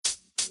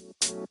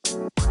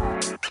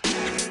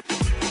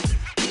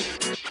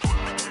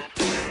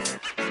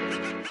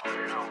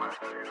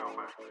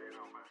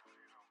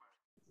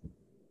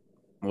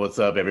What's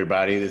up,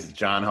 everybody? This is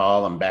John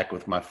Hall. I'm back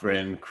with my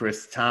friend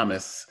Chris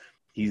Thomas.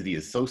 He's the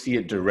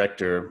Associate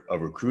Director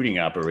of Recruiting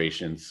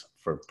Operations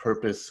for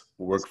Purpose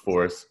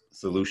Workforce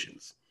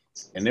Solutions,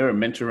 and they're a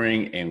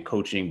mentoring and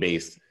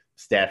coaching-based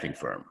staffing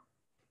firm.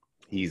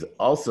 He's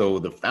also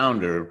the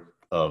founder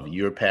of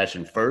Your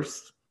Passion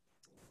First.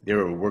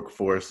 They're a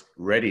workforce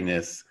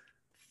readiness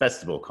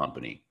festival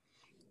company.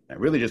 I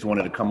really just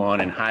wanted to come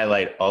on and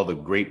highlight all the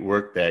great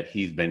work that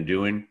he's been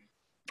doing.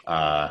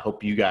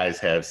 Hope you guys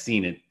have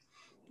seen it,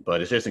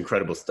 but it's just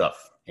incredible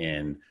stuff.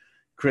 And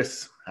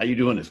Chris, how you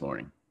doing this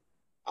morning?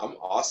 I'm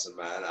awesome,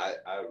 man.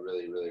 I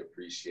really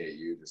appreciate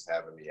you just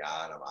having me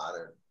on. I'm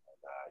honored.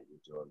 And,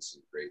 you're doing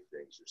some great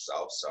things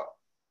yourself. So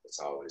it's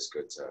always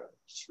good to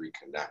just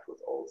reconnect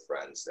with old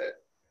friends that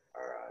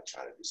are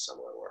trying to do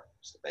similar work.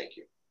 So thank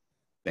you.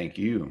 Thank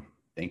you.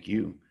 Thank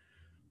you.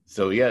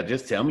 So yeah,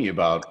 just tell me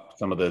about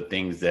some of the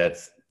things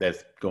that's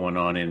going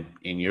on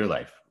in your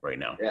life right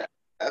now. Yeah,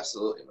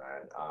 absolutely,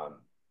 man.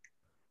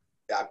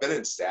 I've been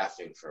in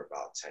staffing for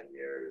about 10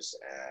 years,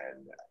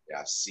 and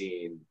I've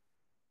seen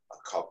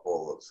a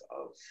couple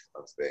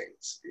of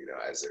things,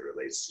 as it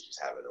relates to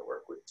just having to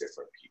work with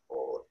different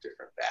people of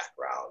different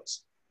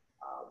backgrounds.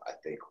 I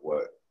think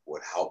what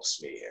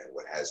helps me and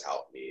what has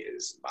helped me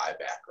is my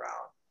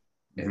background,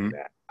 in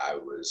that I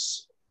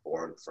was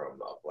born from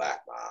a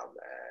Black mom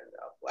and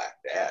a Black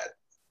dad,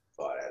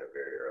 but at a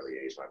very early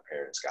age, my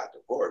parents got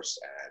divorced,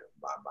 and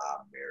my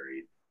mom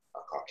married a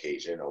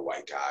Caucasian, a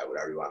white guy,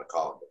 whatever you want to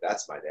call him, but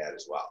that's my dad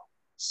as well.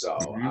 So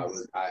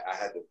I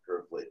had the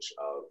privilege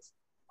of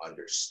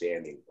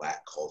understanding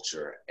Black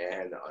culture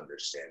and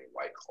understanding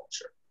white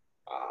culture.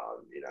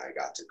 I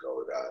got to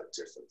go to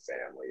different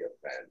family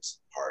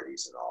events,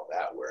 parties, and all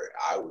that, where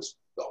I was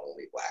the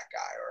only Black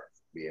guy, or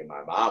me and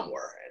my mom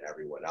were, and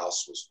everyone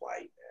else was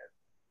white. And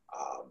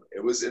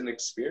it was an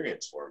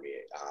experience for me.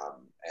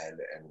 And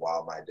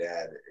while my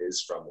dad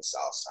is from the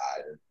South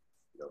Side, and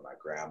my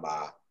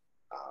grandma,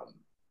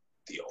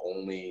 the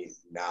only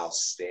now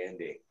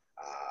standing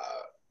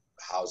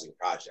housing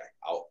project,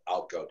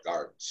 Outgoat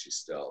Gardens, she's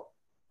still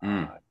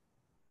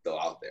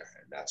out there,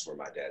 and that's where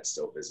my dad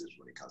still visits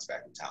when he comes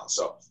back in town.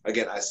 So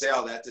again, I say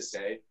all that to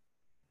say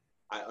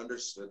I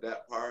understood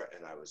that part,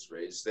 and I was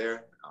raised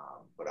there,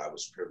 but I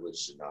was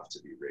privileged enough to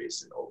be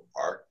raised in Oak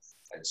Park.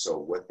 And so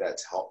what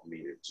that's helped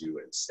me to do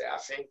in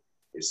staffing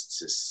is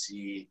to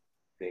see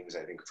things,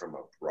 I think, from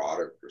a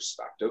broader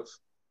perspective.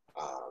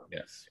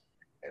 Yes.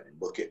 And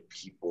look at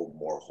people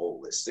more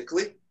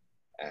holistically.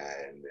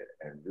 And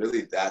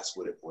really that's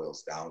what it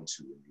boils down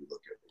to when you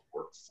look at the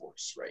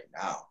workforce right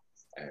now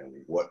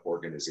and what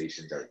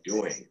organizations are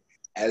doing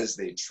as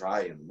they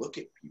try and look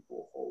at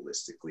people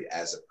holistically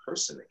as a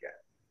person again.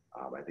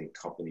 I think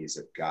companies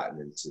have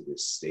gotten into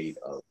this state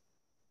of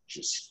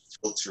just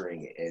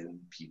filtering in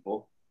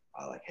people.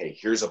 Like, hey,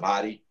 here's a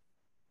body.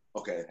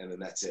 Okay, and then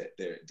that's it.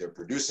 They're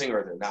producing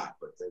or they're not,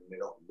 but then they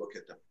don't look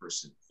at the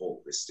person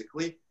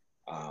holistically.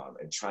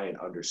 And try and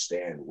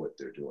understand what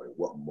they're doing,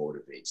 what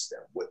motivates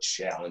them, what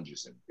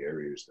challenges and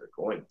barriers they're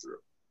going through.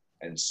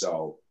 And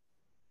so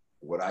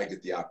what I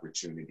get the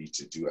opportunity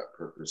to do at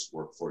Purpose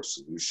Workforce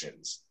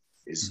Solutions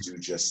is do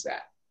just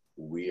that.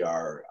 We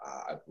are,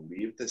 I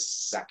believe, the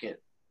second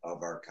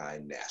of our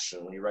kind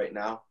nationally right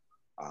now,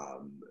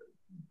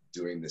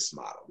 doing this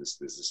model, this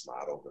business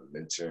model, the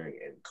mentoring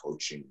and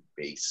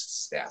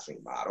coaching-based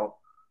staffing model.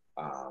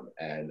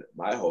 And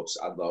my hopes,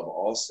 I'd love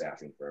all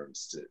staffing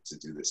firms to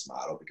do this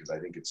model, because I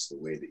think it's the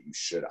way that you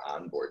should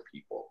onboard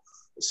people,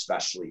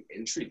 especially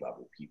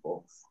entry-level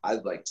people.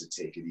 I'd like to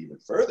take it even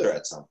further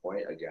at some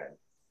point. Again,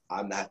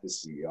 I'm not the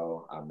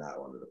CEO. I'm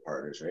not one of the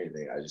partners or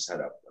anything. I just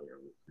head up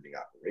recruiting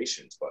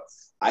operations. But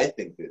I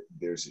think that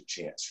there's a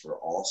chance for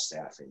all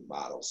staffing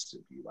models to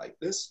be like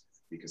this,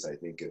 because I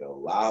think it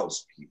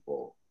allows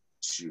people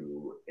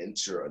to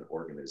enter an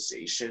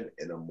organization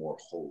in a more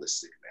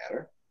holistic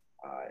manner.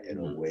 In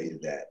a way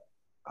that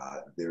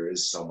there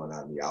is someone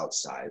on the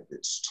outside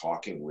that's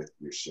talking with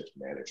your shift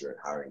manager and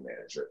hiring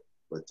manager,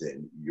 but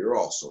then you're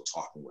also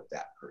talking with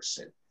that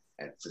person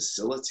and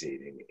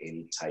facilitating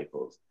any type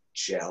of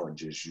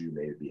challenges you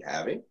may be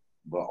having,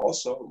 but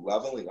also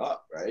leveling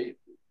up, right?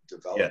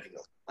 Developing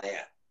a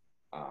plan.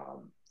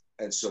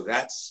 And so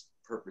that's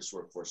Purpose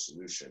Workforce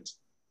Solutions.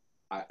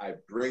 I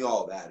bring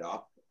all that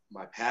up.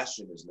 My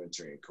passion is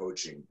mentoring and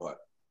coaching, but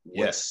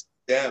what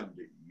stemmed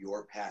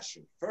Your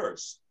Passion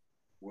First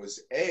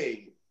was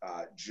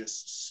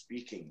just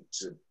speaking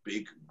to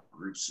big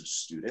groups of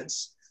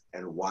students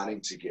and wanting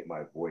to get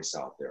my voice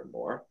out there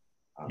more.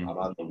 I'm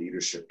on the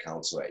leadership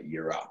council at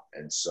Year Up.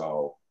 And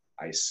so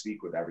I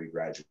speak with every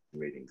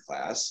graduating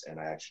class. And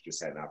I actually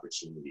just had an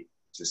opportunity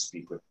to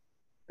speak with,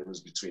 it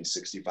was between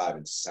 65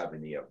 and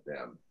 70 of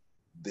them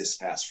this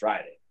past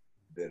Friday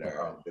that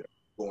are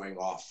going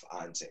off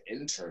onto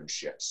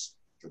internships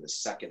for the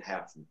second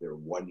half of their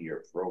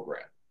one-year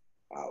program.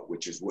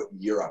 Which is what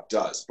Year Up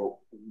does. But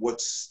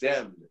what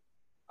stemmed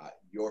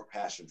your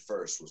passion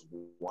first was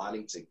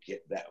wanting to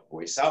get that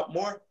voice out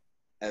more.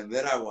 And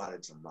then I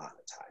wanted to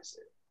monetize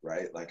it,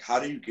 right? Like, how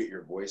do you get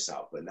your voice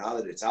out? But now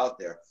that it's out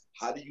there,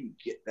 how do you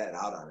get that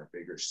out on a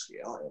bigger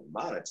scale and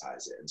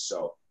monetize it? And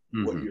so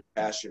what your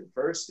passion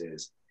first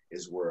is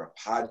we're a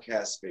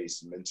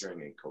podcast-based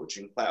mentoring and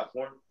coaching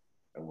platform,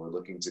 and we're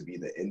looking to be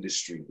the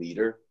industry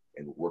leader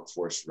in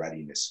workforce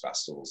readiness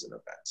festivals and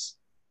events.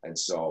 And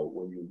so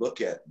when you look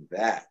at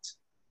that,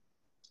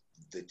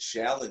 the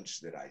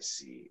challenge that I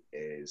see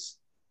is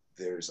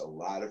there's a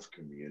lot of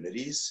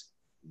communities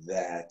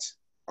that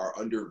are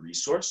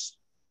under-resourced,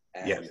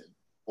 and the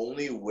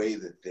only way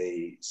that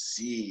they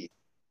see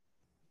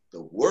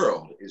the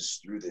world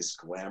is through this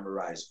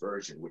glamorized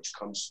version, which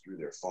comes through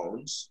their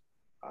phones.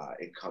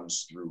 It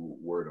comes through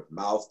word of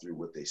mouth, through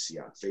what they see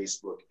on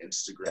Facebook,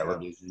 Instagram,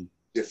 television,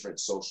 different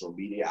social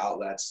media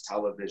outlets,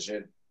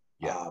 television.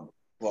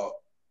 But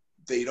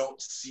they don't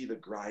see the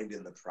grind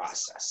in the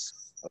process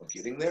of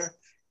getting there.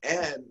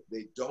 And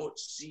they don't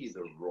see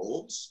the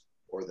roles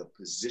or the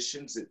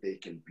positions that they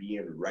can be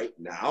in right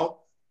now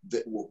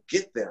that will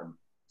get them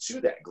to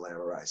that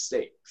glamorized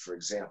state. For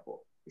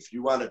example, if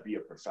you want to be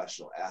a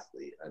professional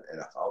athlete, an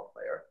NFL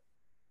player,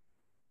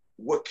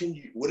 what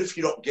if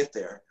you don't get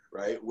there,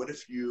 right? What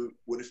if you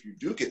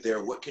do get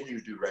there? What can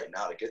you do right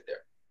now to get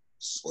there?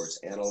 Sports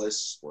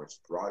analyst, sports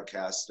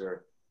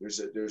broadcaster.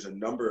 There's a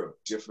number of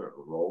different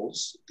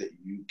roles that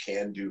you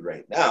can do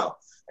right now.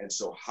 And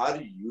so how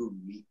do you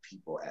meet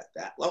people at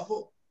that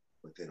level,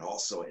 but then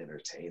also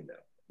entertain them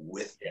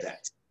with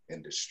that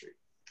industry?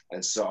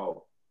 And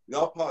so,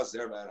 I'll pause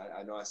there, man.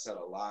 I know I said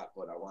a lot,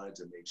 but I wanted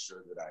to make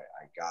sure that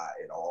I got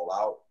it all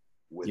out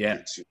with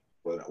the two,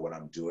 what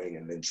I'm doing,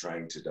 and then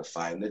trying to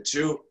define the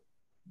two.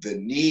 The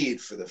need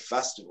for the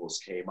festivals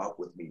came up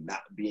with me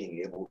not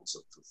being able to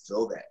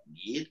fulfill that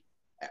need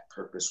at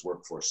Purpose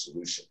Workforce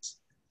Solutions.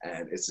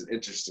 And it's an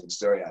interesting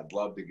story I'd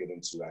love to get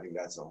into. I think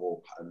that's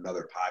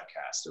another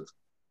podcast of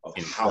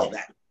how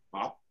that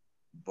came up.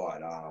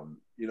 But,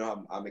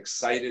 I'm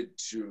excited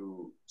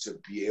to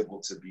be able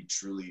to be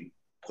truly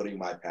putting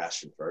my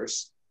passion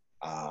first,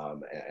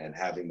 and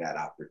having that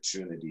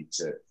opportunity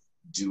to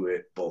do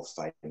it both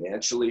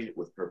financially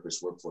with Purpose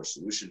Workforce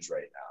Solutions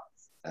right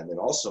now. And then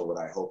also what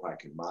I hope I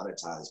can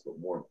monetize, but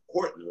more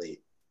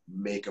importantly,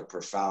 make a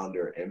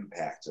profounder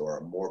impact or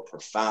a more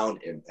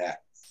profound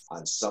impact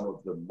on some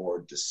of the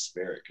more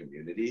disparate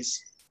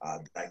communities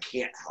that I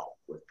can't help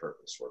with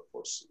Purpose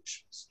Workforce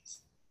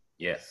Solutions.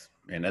 Yes,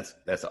 and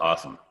that's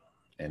awesome.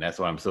 And that's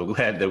why I'm so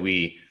glad that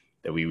we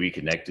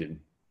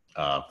reconnected.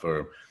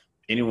 For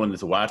anyone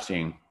that's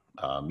watching,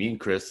 me and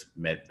Chris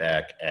met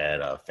back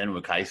at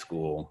Fenwick High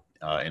School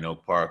in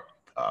Oak Park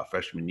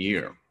freshman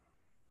year.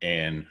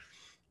 And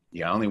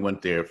I only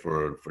went there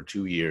for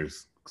 2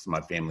 years because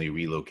my family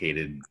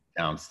relocated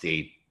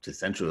downstate to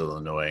Central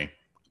Illinois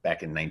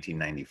back in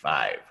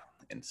 1995.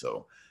 And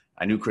so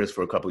I knew Chris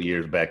for a couple of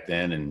years back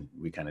then, and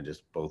we kind of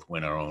just both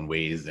went our own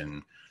ways.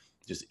 And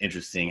just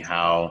interesting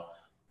how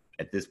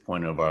at this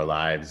point of our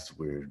lives,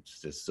 we're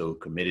just so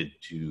committed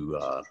to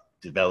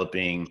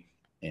developing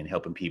and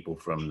helping people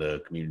from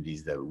the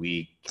communities that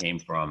we came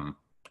from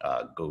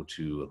go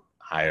to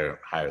higher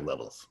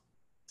levels.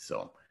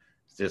 So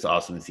it's just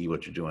awesome to see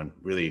what you're doing.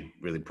 Really,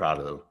 really proud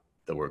of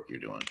the work you're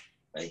doing.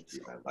 Thank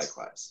you, man.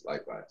 Likewise.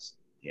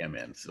 Yeah,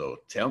 man. So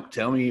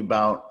tell me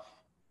about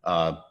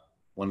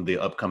one of the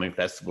upcoming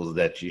festivals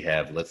that you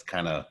have. Let's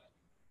kind of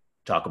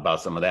talk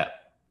about some of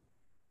that.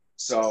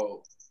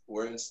 So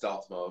we're in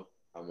stealth mode.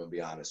 I'm going to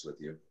be honest with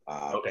you.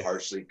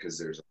 Partially because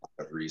there's a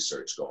lot of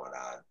research going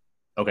on.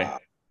 Okay.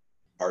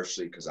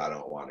 Partially because I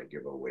don't want to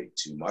give away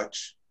too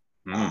much,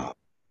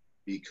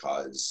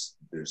 because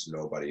there's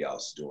nobody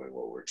else doing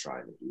what we're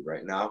trying to do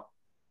right now.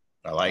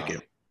 I like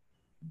it.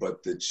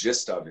 But the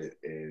gist of it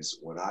is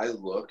when I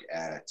look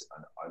at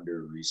an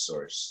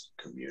under-resourced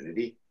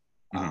community,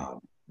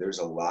 there's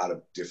a lot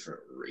of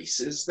different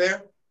races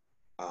there,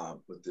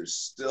 but there's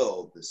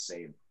still the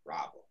same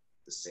problem,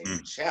 the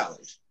same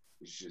challenge.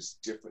 It's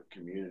just different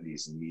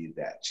communities need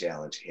that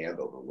challenge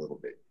handled a little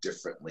bit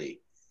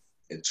differently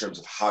in terms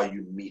of how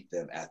you meet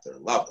them at their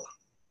level.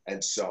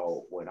 And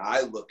so when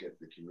I look at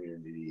the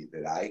community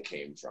that I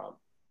came from,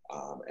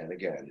 and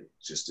again,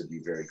 just to be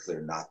very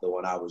clear, not the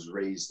one I was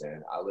raised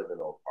in. I live in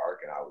Oak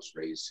Park and I was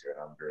raised here,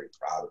 and I'm very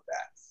proud of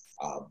that.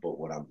 But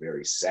what I'm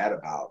very sad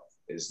about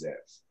is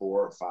that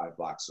 4 or 5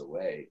 blocks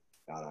away,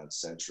 down on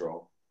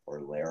Central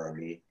or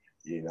Laramie,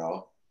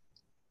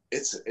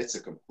 it's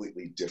a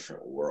completely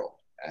different world.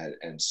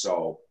 And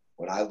so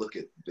when I look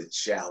at the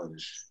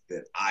challenge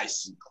that I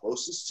see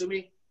closest to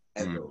me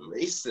and the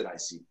race that I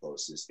see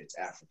closest, it's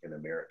African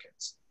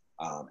Americans.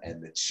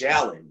 And the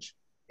challenge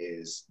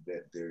is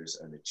that there's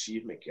an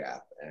achievement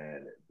gap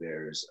and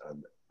there's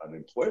an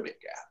unemployment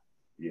gap,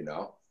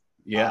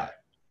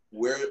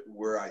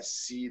 where I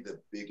see the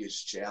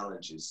biggest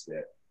challenge is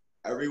that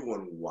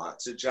everyone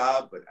wants a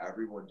job, but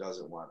everyone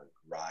doesn't want to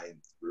grind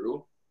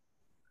through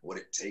what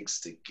it takes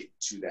to get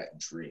to that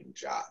dream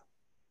job.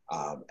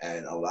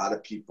 And a lot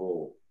of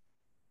people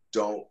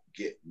don't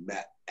get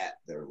met at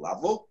their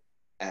level.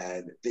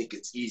 and think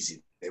it's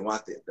easy. They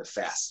want the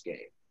fast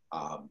game.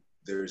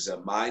 There's a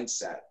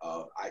mindset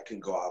of I can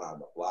go out on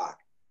the block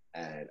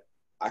and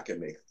I can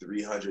make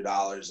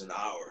 $300 an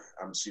hour.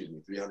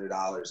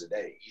 $300 a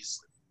day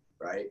easily,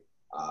 right?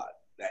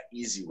 That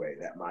easy way,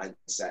 that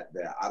mindset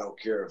that I don't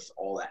care if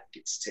all that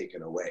gets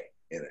taken away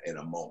in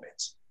a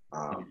moment.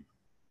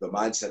 The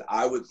mindset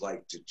I would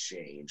like to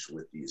change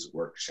with these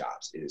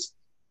workshops is,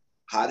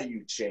 how do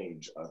you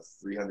change a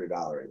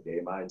 $300 a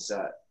day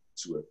mindset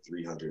to a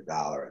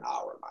 $300 an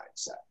hour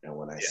mindset? And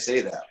when I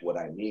say that, what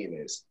I mean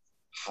is,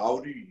 how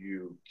do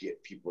you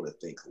get people to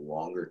think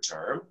longer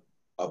term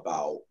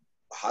about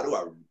how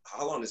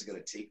long is it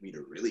going to take me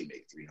to really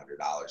make $300 an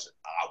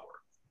hour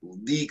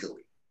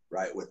legally,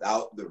 right?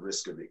 Without the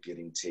risk of it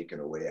getting taken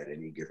away at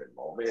any given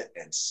moment,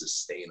 and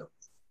sustainable.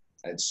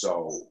 And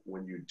so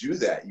when you do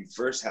that, you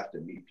first have to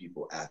meet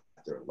people at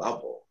their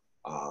level,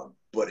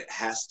 but it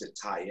has to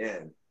tie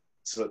in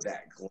to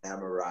that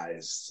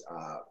glamorized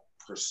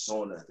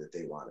persona that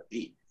they want to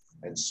be.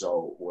 And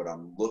so what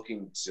I'm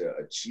looking to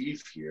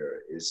achieve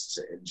here is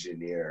to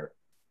engineer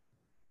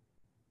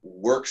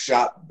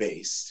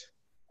workshop-based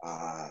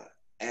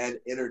and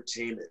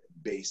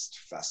entertainment-based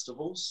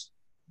festivals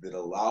that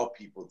allow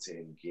people to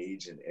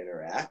engage and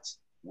interact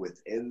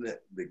within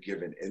the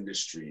given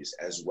industries,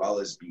 as well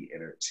as be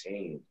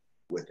entertained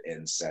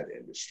within said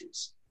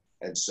industries.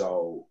 And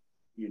so,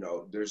 you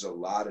know, there's a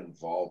lot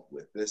involved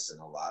with this, and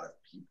a lot of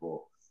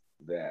people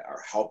that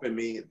are helping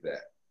me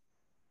that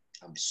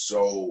I'm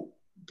so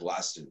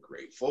blessed and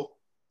grateful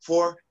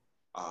for.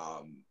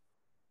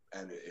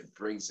 And it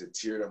brings a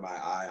tear to my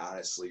eye,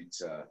 honestly,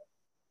 to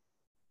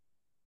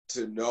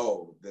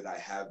know that I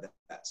have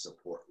that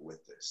support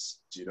with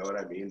this. Do you know what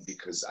I mean?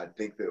 Because I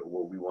think that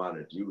what we want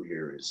to do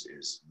here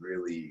is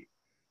really,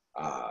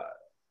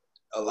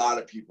 a lot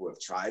of people have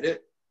tried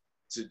it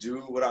to do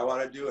what I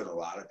want to do, and a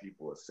lot of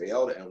people have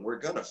failed, and we're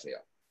gonna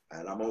fail,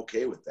 and I'm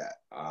okay with that.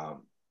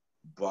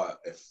 But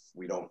if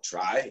we don't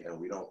try and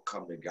we don't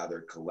come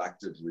together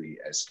collectively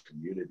as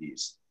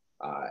communities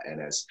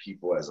and as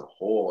people as a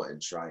whole, and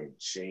try and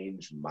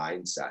change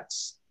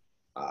mindsets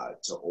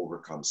to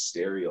overcome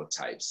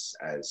stereotypes,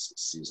 as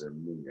Cesar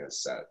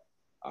Munoz said,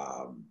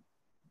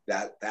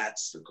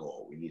 that's the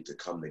goal. We need to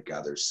come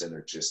together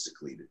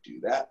synergistically to do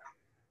that.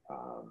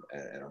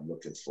 And I'm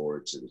looking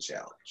forward to the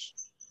challenge.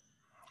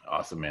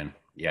 Awesome, man.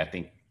 Yeah,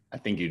 I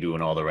think you're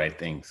doing all the right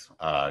things.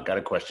 Got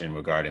a question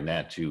regarding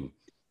that too.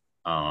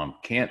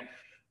 Can't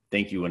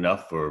thank you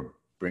enough for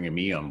bringing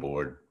me on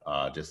board,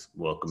 just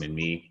welcoming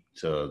me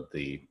to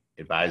the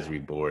advisory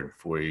board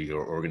for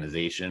your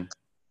organization.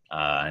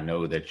 I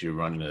know that you're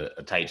running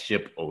a tight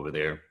ship over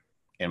there.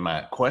 And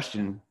my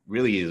question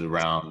really is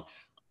around,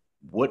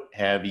 what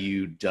have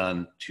you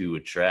done to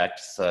attract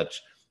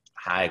such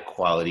high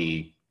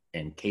quality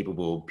and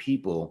capable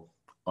people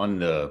on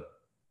the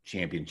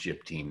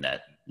championship team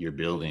that you're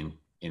building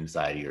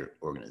inside your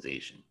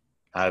organization?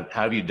 How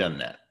have you done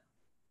that?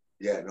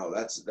 Yeah, no,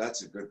 that's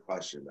a good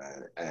question,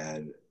 man.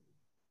 And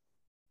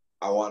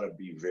I want to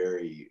be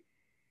very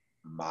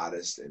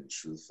modest and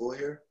truthful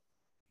here.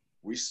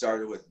 We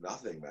started with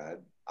nothing, man.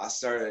 I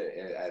started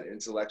at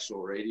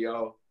Intellectual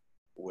Radio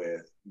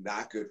with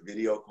not good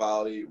video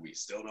quality. We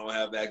still don't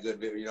have that good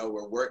video. You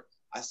know,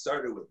 I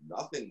started with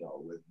nothing,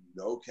 though, with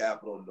no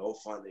capital, no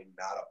funding,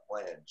 not a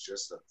plan,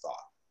 just a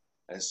thought.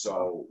 And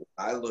so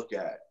when I look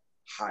at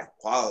high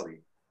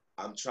quality,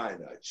 I'm trying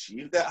to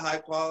achieve that high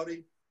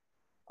quality.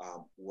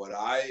 What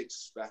I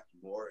expect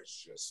more is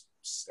just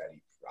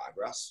steady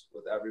progress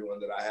with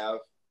everyone that I have.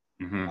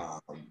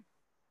 Mm-hmm.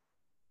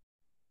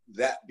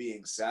 That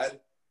being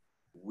said,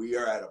 we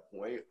are at a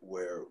point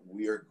where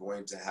we are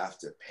going to have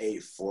to pay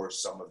for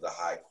some of the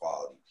high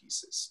quality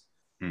pieces.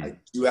 I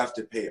do have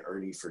to pay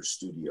Ernie for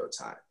studio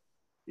time.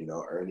 You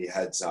know, Ernie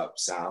heads up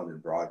sound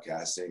and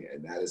broadcasting,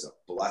 and that is a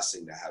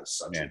blessing to have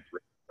such a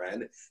great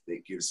friend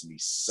that gives me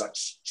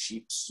such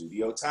cheap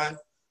studio time.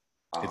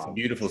 It's a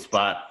beautiful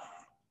spot.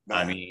 Man.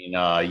 I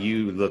mean,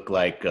 you look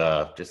like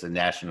just a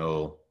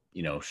national,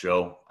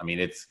 show. I mean,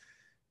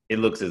 it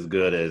looks as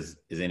good as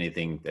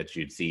anything that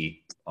you'd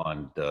see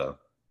on the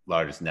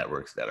largest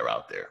networks that are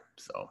out there.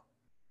 So,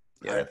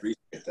 yeah. I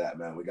appreciate that,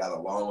 man. We got a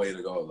long way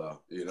to go,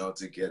 though,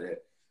 to get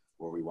it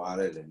where we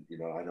want it. And,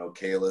 I know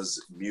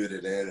Kayla's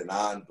muted in and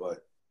on,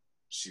 but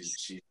she's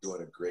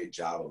doing a great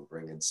job of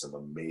bringing some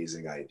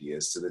amazing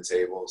ideas to the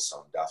table. So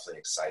I'm definitely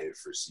excited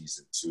for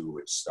season 2,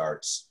 which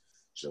starts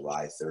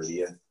July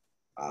 30th.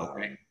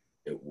 Okay.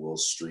 It will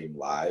stream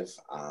live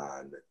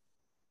on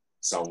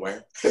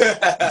somewhere.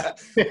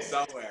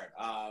 Somewhere.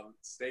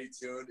 Stay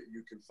tuned.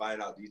 You can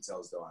find out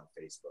details, though, on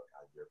Facebook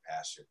on Your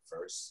Passion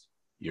First.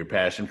 Your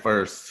Passion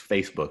First,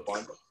 Facebook.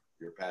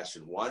 Your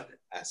Passion 1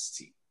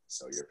 ST.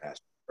 So Your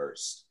Passion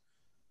First.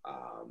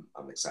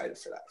 I'm excited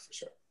for that, for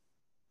sure.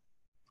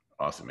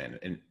 Awesome, man.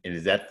 And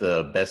is that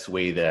the best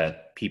way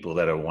that people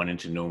that are wanting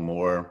to know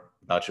more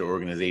about your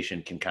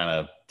organization can kind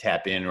of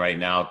tap in right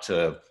now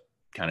to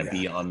kind of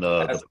be on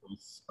the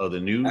pulse of the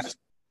news?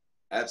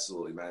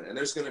 Absolutely, man. And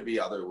there's going to be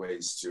other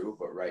ways too,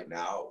 but right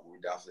now we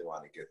definitely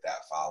want to get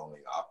that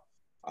following up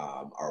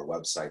Our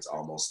website's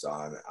almost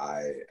done.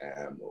 I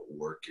am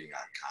working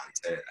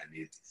on content.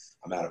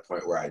 I'm at a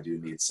point where I do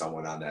need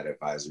someone on that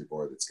advisory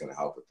board that's going to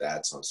help with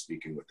that. So I'm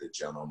speaking with a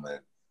gentleman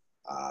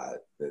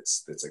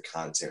that's a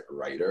content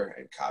writer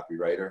and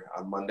copywriter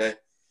on Monday.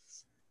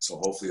 So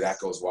hopefully that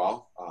goes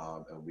well,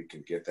 and we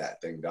can get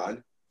that thing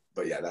done.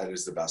 But yeah, that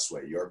is the best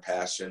way. Your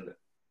passion,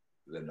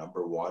 the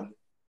number one,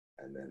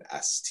 and then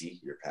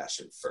ST, your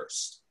passion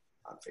first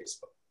on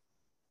Facebook.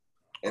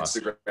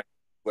 Awesome. Instagram,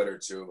 Twitter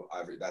too.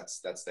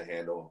 That's the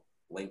handle.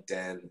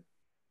 LinkedIn,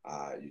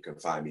 you can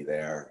find me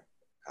there.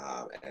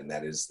 And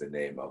that is the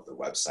name of the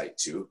website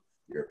too,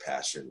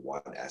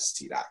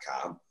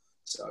 yourpassion1st.com.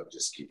 So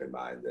just keep in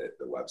mind that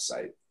the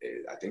website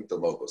I think the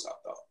logo's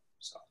up though.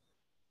 So.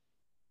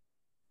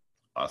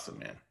 Awesome,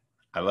 man.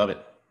 I love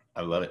it.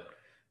 I love it.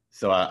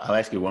 So I'll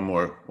ask you one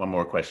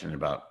more question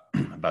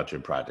about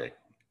your project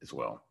as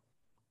well.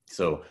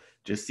 So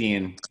just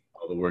seeing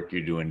all the work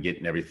you're doing,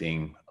 getting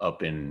everything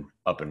up and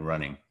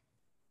running,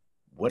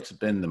 what's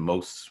been the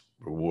most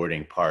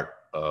rewarding part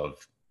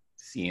of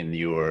seeing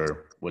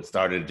what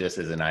started just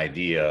as an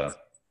idea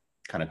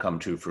kind of come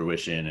to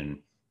fruition,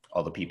 and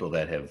all the people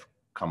that have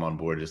come on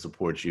board to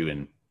support you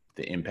and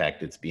the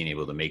impact it's being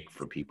able to make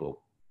for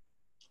people?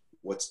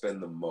 What's been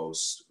the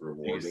most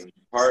rewarding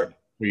part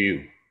for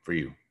you?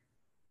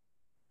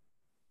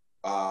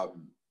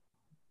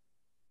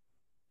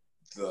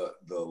 The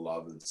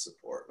love and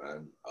support,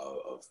 man,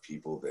 of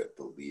people that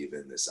believe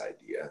in this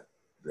idea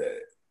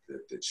that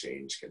the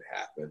change can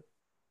happen.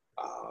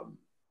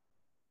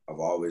 I've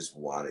always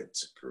wanted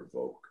to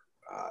provoke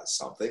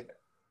something.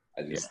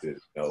 I just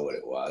didn't know what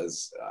it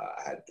was.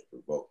 I had to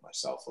provoke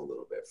myself a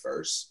little bit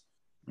first.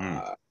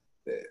 That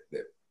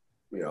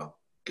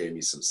gave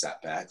me some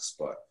setbacks,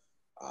 but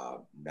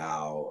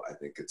now I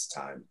think it's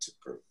time to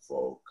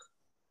provoke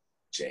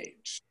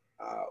change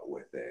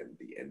within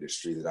the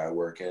industry that I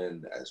work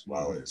in, as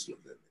well as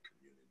within the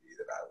community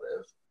that I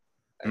live.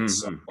 And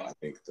so I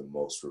think the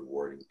most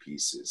rewarding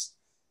piece is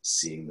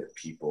seeing the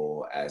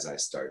people, as I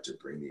start to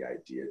bring the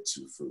idea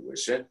to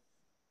fruition,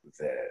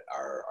 that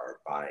are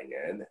buying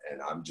in.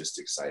 And I'm just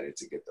excited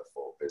to get the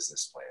full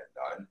business plan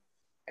done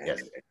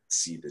and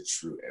see the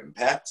true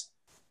impact,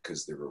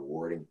 because the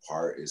rewarding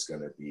part is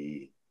going to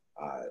be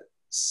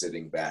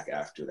sitting back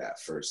after that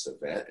first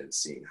event and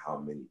seeing how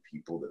many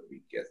people that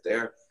we get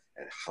there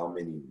and how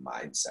many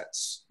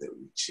mindsets that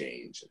we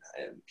change,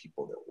 and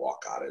people that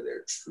walk out of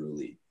there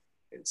truly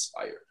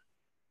inspired.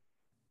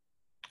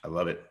 I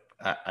love it.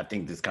 I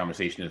think this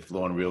conversation is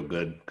flowing real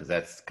good, because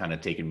that's kind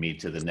of taken me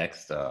to the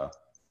next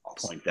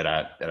point that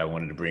I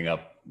wanted to bring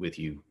up with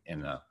you.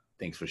 And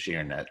thanks for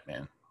sharing that,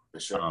 man. For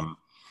sure.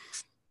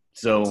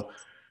 So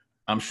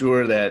I'm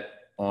sure that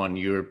on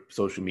your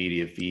social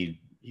media feed,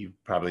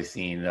 you've probably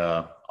seen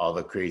all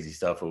the crazy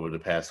stuff over the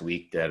past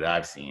week that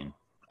I've seen.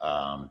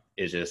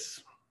 It's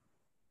just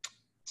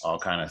all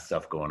kind of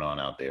stuff going on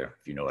out there,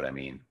 if you know what I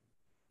mean.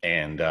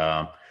 And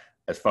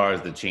as far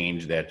as the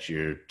change that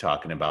you're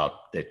talking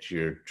about, that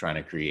you're trying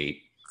to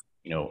create,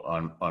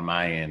 on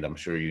my end, I'm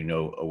sure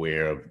you're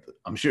aware of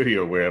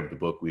the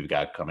book we've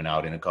got coming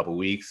out in a couple of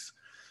weeks.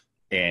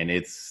 And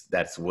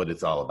that's what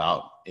it's all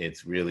about.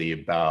 It's really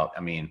about,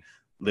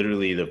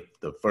 literally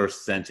the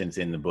first sentence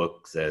in the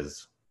book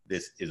says,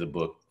 this is a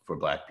book for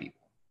Black people.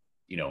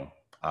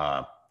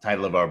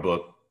 Title of our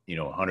book,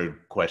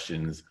 100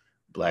 questions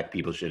Black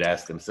people should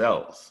ask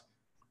themselves,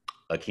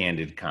 a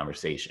candid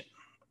conversation.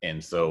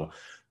 And so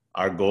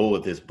our goal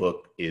with this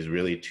book is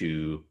really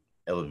to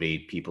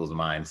elevate people's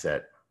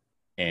mindset,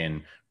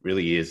 and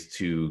really is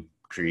to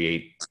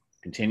create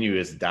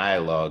continuous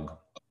dialogue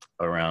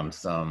around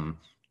some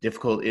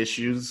difficult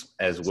issues,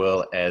 as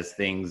well as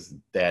things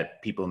that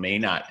people may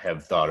not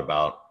have thought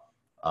about,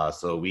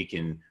 so we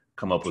can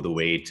come up with a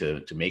way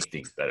to make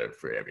things better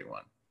for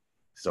everyone.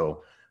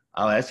 So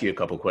I'll ask you a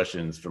couple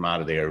questions from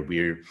out of there.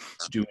 We're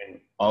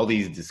doing all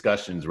these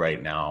discussions right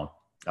now,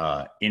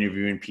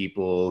 interviewing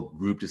people,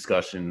 group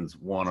discussions,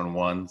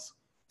 one-on-ones,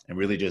 and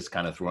really just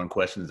kind of throwing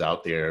questions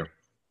out there,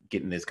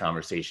 getting this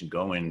conversation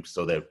going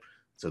so that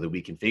we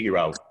can figure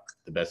out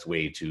the best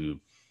way to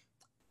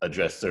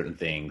address certain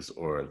things,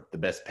 or the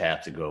best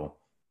path to go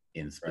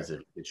in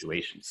specific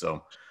situations.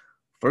 So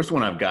first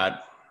one I've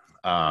got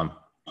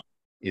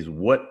is,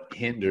 what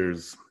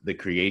hinders the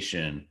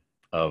creation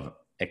of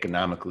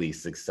economically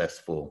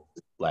successful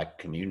Black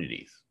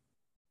communities?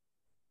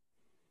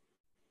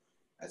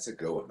 That's a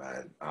good one,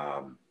 man.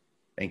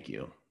 Thank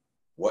you.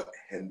 What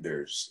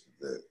hinders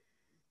the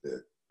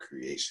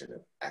creation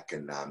of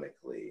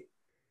economically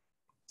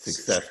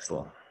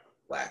successful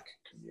Black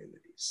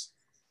communities?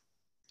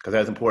 Because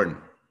that's important.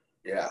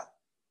 Yeah.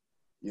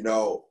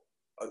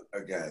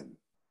 Again,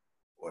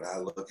 when I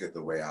look at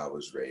the way I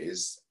was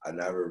raised, I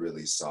never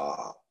really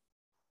saw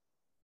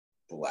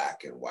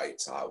Black and white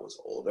till I was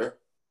older.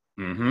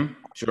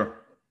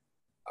 Sure.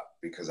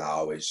 Because I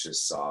always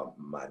just saw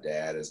my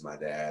dad as my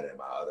dad, and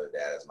my other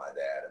dad as my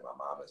dad, and my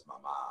mom as my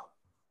mom.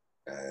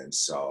 And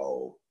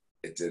so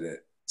it didn't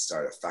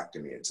start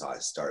affecting me until I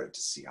started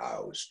to see how I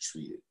was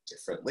treated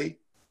differently.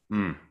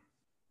 And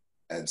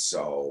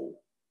so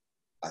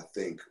I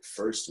think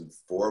first and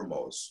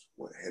foremost,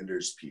 what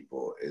hinders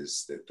people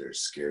is that they're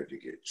scared to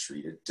get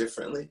treated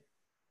differently,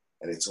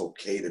 and it's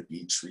okay to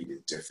be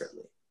treated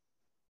differently.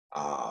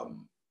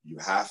 You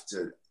have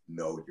to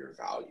know your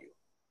value.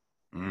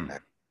 Mm.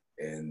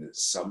 In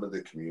some of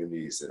the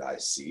communities that I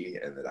see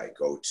and that I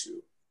go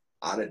to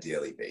on a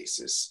daily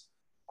basis,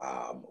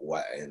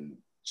 and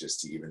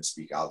just to even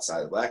speak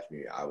outside the Black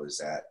community, I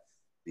was at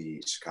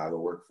the Chicago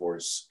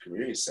Workforce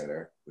Community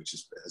Center, which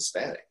is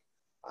Hispanic,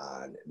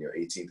 near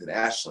 18th and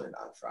Ashland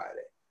on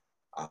Friday.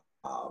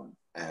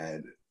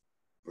 And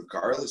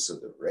regardless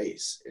of the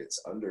race,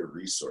 it's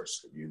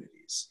under-resourced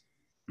communities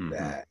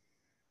that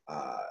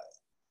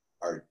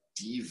are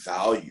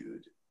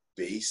devalued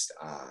based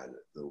on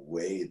the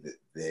way that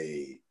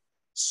they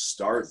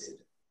started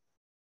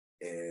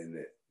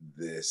in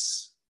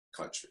this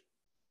country.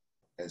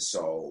 And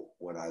so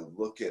when I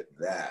look at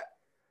that,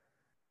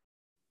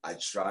 I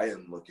try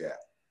and look at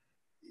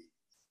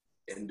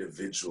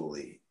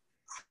individually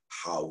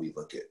how we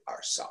look at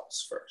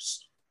ourselves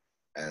first.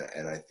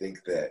 And I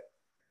think that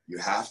you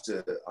have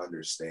to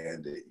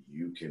understand that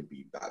you can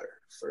be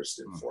better first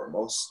and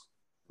foremost,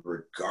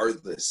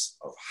 regardless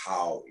of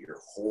how your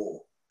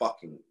whole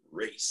fucking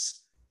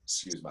race,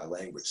 excuse my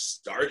language,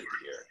 started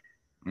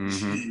here.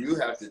 You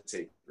have to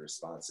take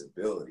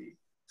responsibility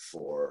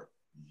for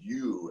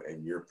you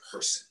and your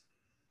person.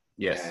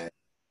 Yes. And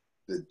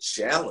the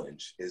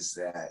challenge is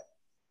that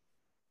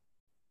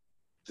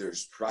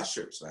there's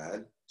pressures,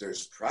 man.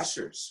 There's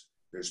pressures.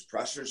 There's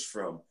pressures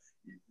from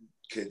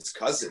kids'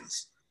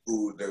 cousins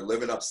who they're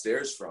living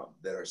upstairs from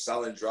that are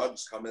selling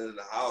drugs, coming in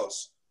the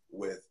house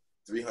with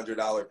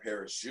 $300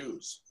 pair of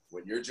shoes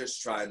when you're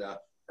just trying to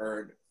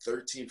earn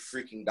 $13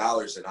 freaking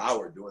an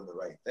hour doing the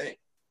right thing.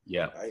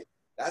 Yeah. Right?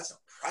 That's a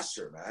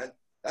pressure, man.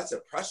 That's a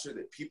pressure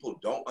that people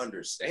don't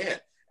understand.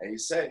 And you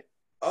say,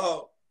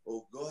 oh,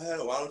 well, go ahead.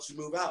 Why don't you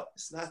move out?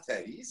 It's not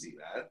that easy,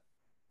 man.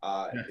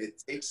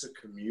 It takes a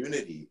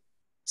community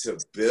to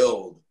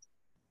build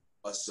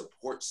a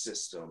support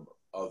system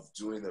of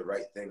doing the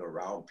right thing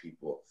around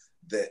people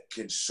that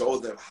can show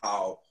them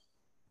how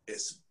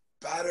it's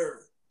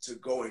better to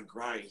go and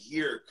grind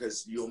here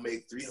because you'll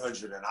make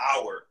 $300 an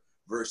hour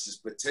versus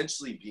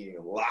potentially being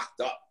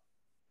locked up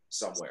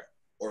somewhere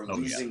or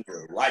losing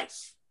your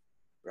life,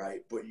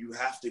 right? But you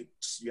have to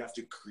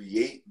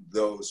create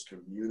those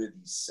community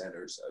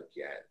centers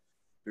again.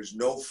 There's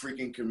no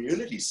freaking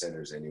community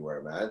centers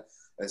anywhere, man.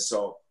 And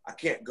so I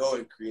can't go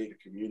and create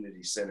a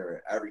community center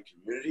in every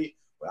community,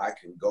 but I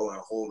can go and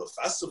hold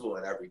a festival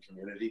in every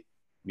community.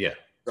 Yeah.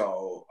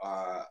 So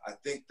I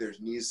think there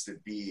needs to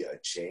be a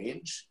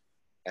change.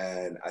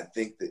 And I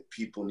think that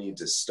people need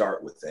to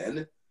start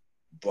within,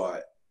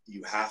 but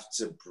you have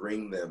to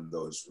bring them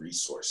those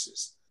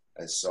resources.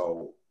 And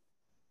so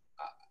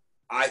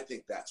I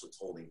think that's what's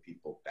holding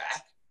people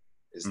back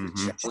is the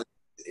challenge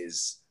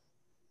is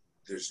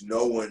there's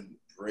no one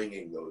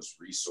bringing those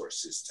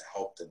resources to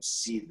help them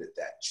see that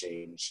that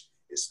change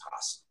is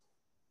possible.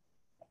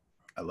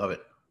 I love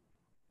it.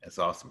 That's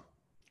awesome.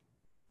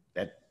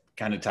 That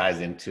kind of ties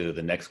into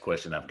the next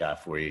question I've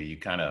got for you. You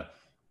kind of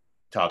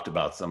talked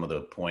about some of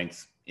the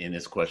points in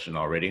this question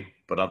already,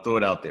 but I'll throw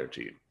it out there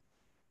to you.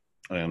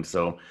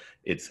 So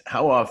it's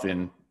how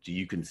often do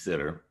you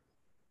consider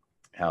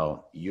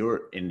how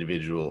your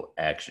individual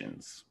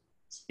actions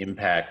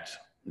impact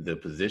the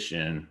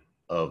position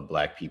of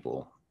Black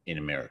people in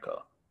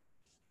America?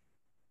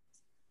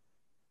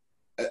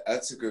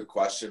 That's a good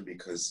question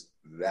because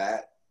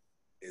that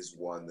is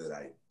one that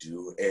I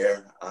do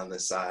err on the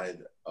side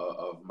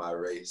of my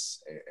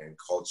race and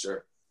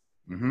culture.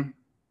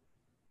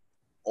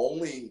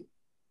 Only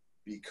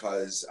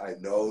because I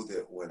know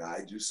that when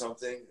I do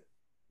something,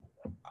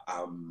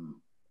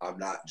 I'm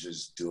not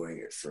just doing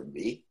it for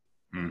me.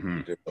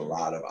 There's a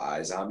lot of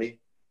eyes on me.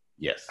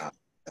 Yes. I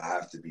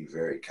have to be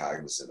very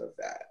cognizant of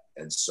that.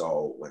 And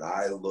so when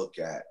I look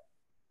at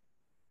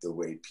the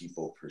way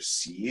people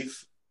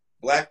perceive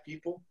Black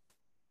people,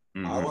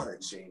 I want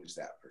to change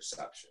that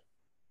perception.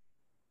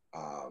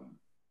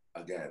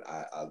 Again,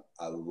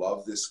 I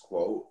love this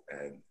quote.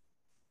 And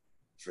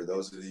for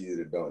those of you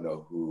that don't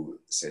know who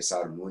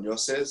Cesar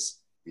Munoz is,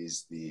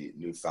 he's the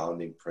new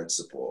founding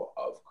principal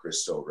of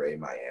Cristo Rey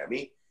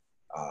Miami.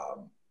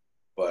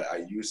 But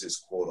I use this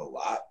quote a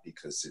lot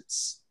because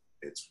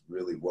it's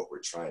really what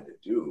we're trying to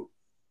do.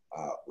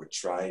 We're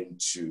trying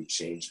to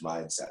change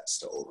mindsets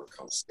to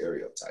overcome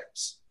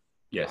stereotypes.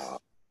 Yes.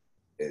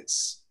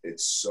 It's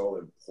so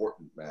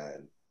important,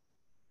 man,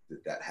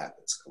 that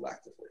happens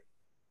collectively.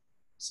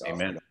 So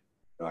Amen.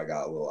 I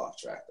got a little off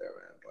track there,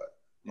 man,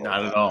 but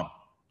not at all.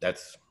 That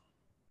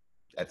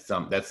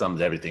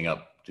sums everything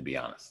up, to be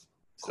honest.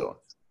 Cool.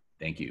 So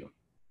thank you.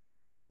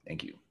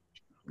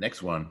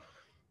 Next one.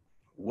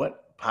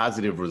 What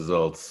positive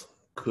results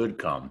could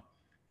come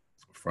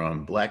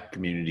from Black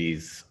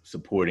communities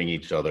supporting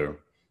each other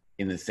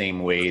in the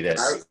same way that...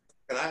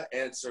 Can I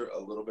answer a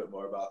little bit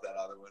more about that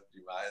other one? Do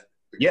you mind?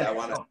 Because yeah. I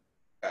want to...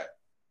 Okay.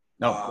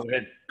 No,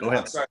 go ahead.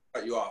 I'm sorry to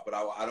cut you off, but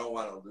I don't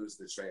want to lose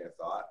the train of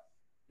thought.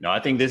 No, I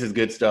think this is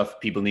good stuff.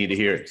 People need to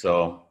hear it,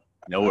 so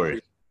no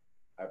worries.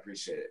 I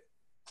appreciate it.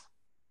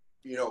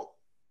 You know,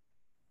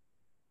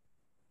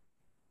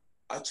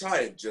 I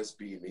try and just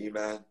be me,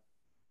 man,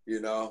 you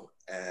know,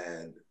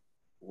 and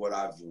what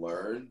I've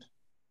learned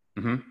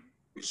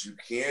is you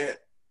can't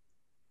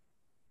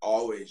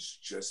always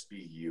just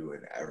be you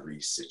in every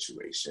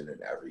situation, in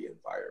every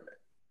environment.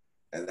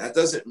 And that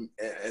doesn't,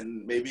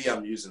 and maybe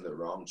I'm using the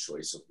wrong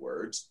choice of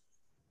words.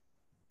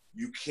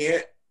 You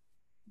can't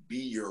be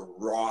your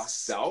raw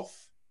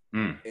self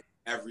in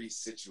every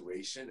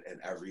situation and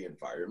every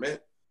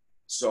environment.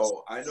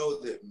 So I know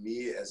that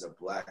me as a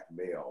Black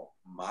male,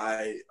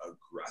 my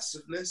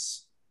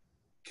aggressiveness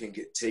can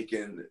get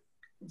taken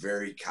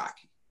very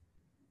cocky,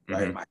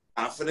 right? My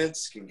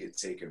confidence can get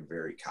taken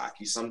very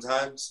cocky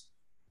sometimes.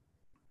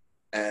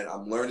 And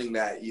I'm learning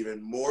that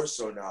even more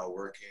so now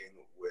working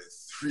with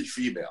 3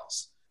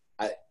 females.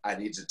 I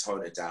need to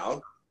tone it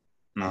down.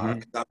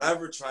 'Cause I'm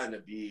never trying to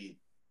be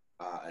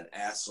an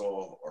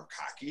asshole or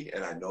cocky,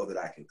 and I know that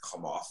I can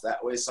come off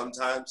that way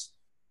sometimes.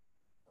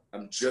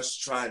 I'm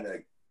just trying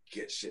to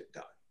get shit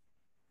done.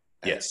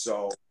 And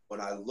so when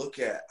I look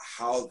at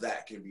how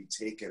that can be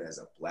taken as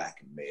a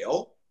Black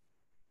male,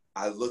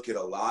 I look at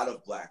a lot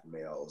of Black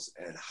males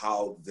and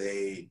how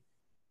their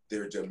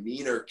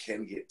demeanor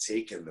can get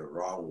taken the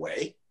wrong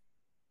way.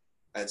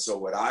 And so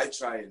what I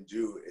try and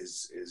do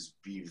is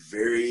be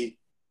very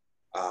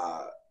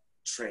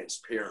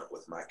transparent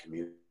with my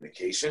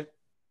communication,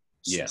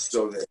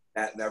 so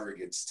that never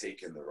gets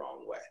taken the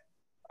wrong way.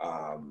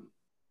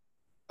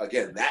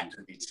 Again, that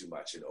can be too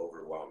much and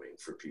overwhelming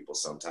for people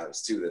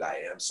sometimes too, that I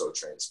am so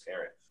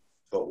transparent.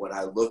 But when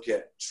I look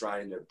at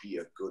trying to be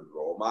a good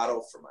role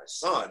model for my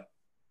son,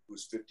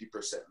 who's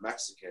 50%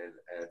 Mexican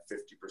and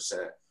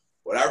 50%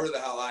 whatever the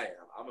hell I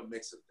am, I'm a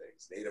mix of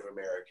things: Native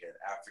American,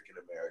 African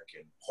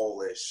American,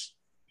 Polish.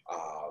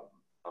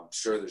 I'm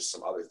sure there's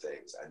some other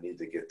things. I need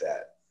to get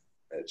that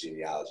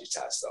genealogy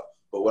test though.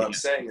 But what I'm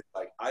saying is,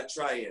 like, I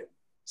try and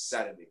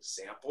set an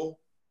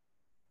example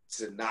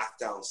to knock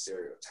down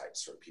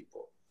stereotypes from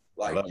people.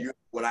 Like,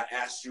 when I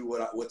asked you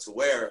what to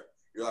wear,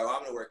 you're like, well,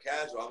 I'm gonna wear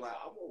casual. I'm like,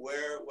 I'm gonna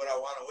wear what I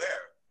want to wear.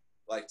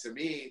 Like, to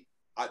me,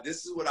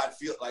 this is what I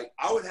feel like.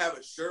 I would have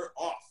a shirt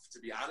off, to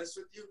be honest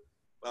with you.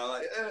 But I'm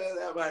like,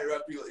 that might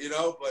rub people, you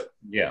know. But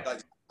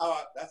like,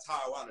 that's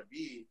how I want to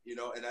be, you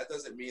know. And that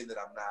doesn't mean that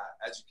I'm not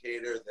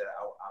educated, that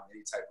I'm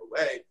any type of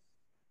way.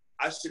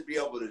 I should be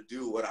able to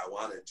do what I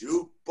want to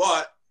do,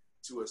 but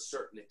to a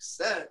certain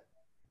extent,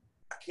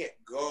 I can't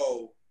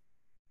go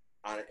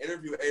on an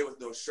interview with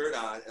no shirt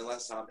on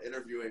unless I'm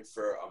interviewing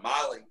for a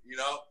modeling, you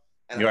know.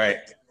 And You're I'm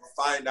right. in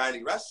a fine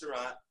dining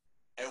restaurant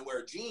and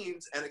wear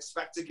jeans and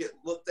expect to get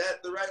looked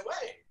at the right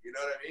way. You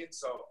know what I mean?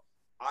 So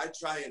I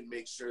try and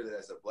make sure that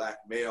as a Black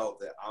male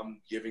that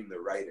I'm giving the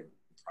right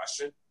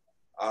impression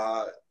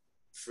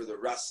for the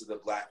rest of the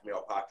Black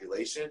male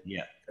population.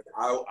 Yeah.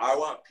 I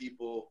want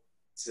people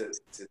to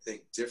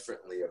think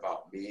differently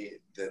about me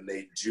than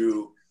they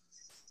do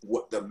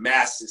what the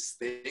masses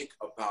think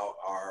about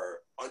our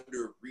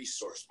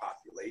under-resourced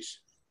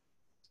population.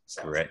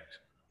 So, correct.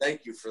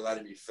 Thank you for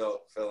letting me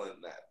fill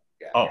in that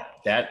gap. Oh,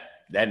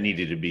 that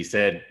needed to be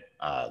said.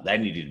 That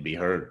needed to be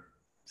heard.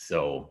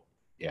 So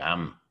yeah,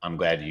 I'm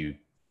glad you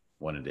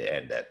wanted to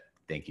add that.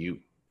 Thank you.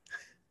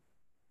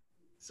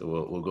 So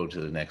we'll go to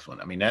the next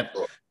one. I mean, that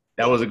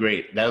was a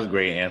great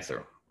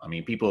answer. I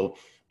mean,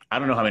 I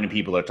don't know how many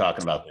people are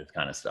talking about this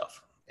kind of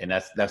stuff, and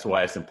that's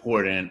why it's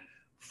important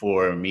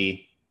for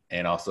me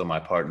and also my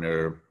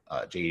partner,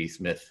 J.D.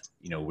 Smith.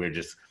 You know, we're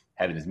just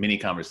having as many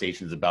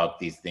conversations about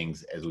these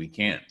things as we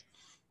can,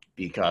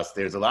 because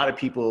there's a lot of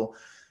people,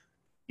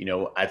 you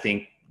know, I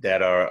think,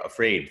 that are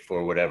afraid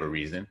for whatever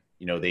reason.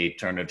 You know, they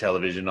turn their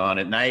television on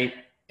at night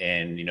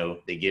and, you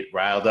know, they get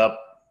riled up,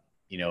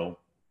 you know,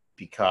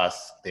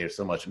 because there's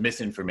so much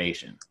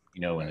misinformation,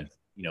 you know, and,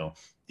 you know,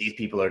 these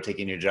people are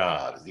taking your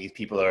jobs, these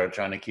people are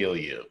trying to kill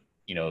you,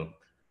 you know,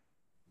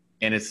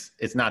 and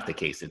it's not the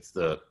case. It's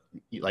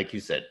like you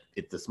said,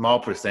 it's the small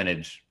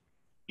percentage,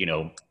 you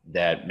know,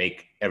 that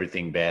make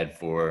everything bad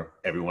for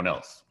everyone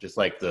else. Just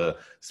like the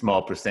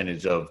small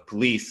percentage of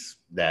police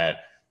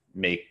that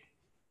make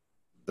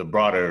the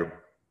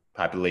broader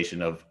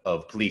population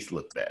of police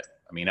look bad.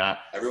 I mean,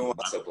 everyone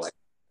wants to blame.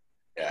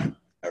 Yeah,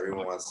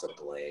 everyone wants to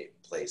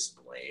place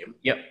blame.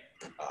 Yep.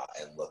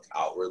 And look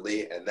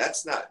outwardly, and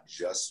that's not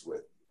just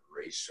with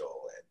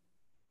racial and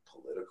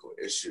political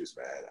issues,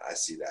 man. I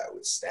see that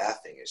with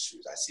staffing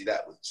issues. I see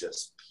that with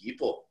just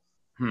people.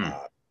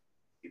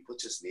 People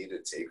just need to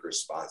take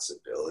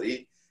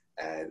responsibility,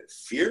 and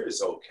fear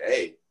is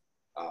okay.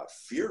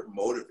 Fear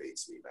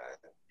motivates me,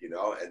 man. You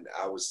know, and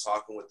I was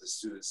talking with the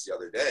students the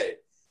other day,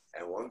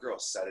 and one girl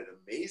said it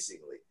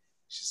amazingly.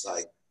 She's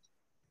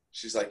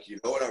like, you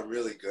know what I'm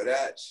really good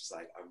at? She's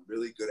like, I'm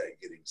really good at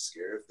getting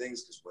scared of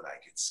things, because when I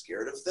get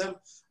scared of them,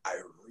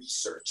 I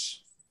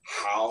research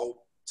how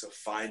to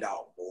find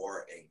out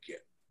more and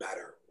get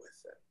better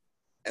with it.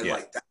 And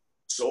like, that's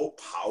so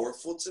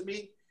powerful to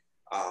me,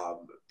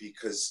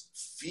 because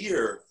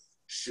fear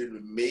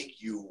should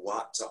make you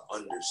want to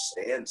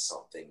understand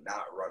something,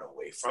 not run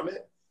away from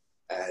it.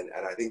 And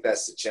I think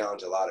that's the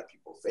challenge a lot of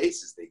people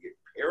face, is they get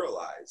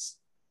paralyzed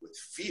with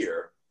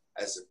fear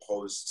as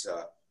opposed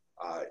to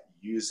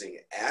using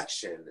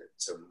action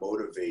to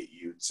motivate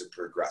you to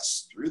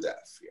progress through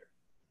that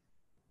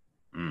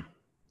fear.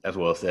 That's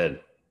well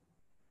said.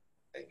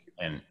 Thank you.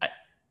 And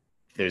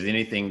if there's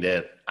anything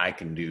that I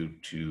can do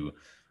to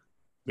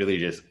really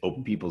just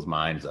open people's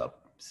minds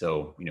up.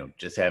 So,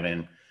 just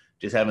having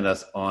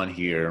us on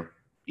here,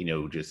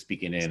 just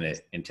speaking in an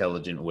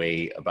intelligent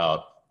way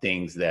about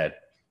things that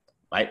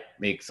might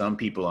make some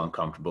people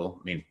uncomfortable.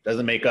 I mean, it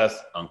doesn't make us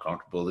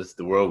uncomfortable. This is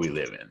the world we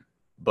live in.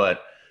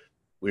 But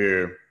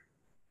we're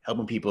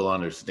helping people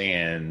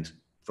understand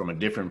from a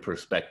different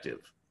perspective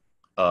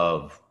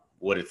of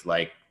what it's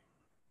like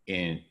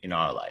in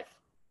our life,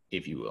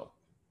 if you will.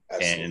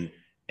 Absolutely.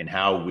 And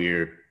how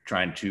we're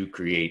trying to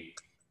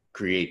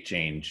create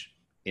change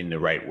in the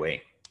right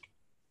way.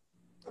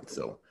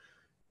 So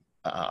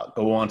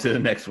go on to the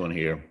next one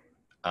here.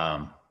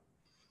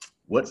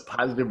 What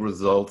positive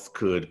results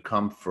could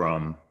come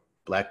from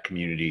Black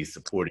communities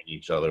supporting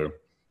each other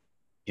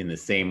in the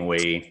same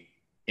way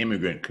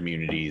immigrant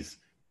communities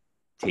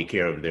take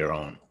care of their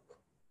own?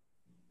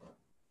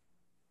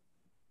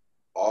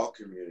 All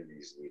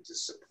communities need to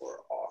support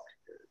all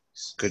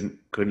communities.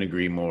 Couldn't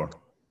agree more.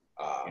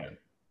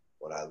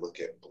 When I look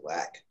at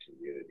Black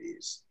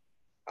communities,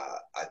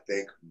 I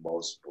think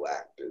most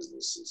Black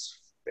businesses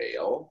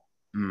fail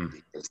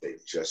because they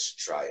just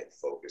try and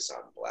focus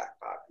on Black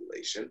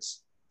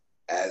populations,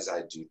 as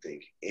I do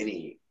think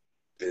any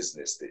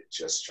business that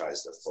just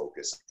tries to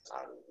focus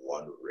on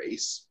one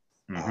race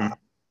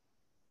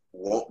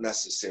won't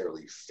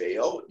necessarily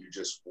fail. You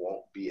just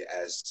won't be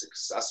as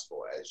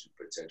successful as you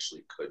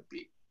potentially could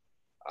be.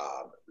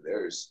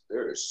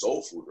 There are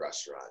soul food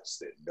restaurants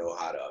that know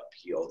how to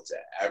appeal to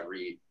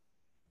every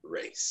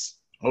race.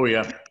 Oh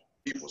yeah.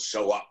 People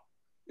show up,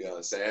 you know what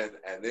I'm saying?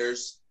 And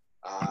there's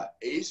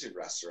Asian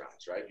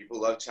restaurants, right?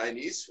 People love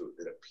Chinese food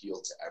that appeal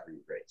to every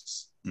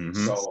race.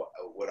 So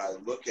what I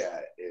look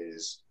at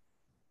is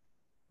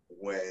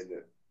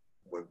when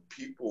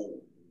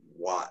people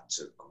want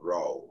to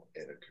grow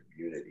in a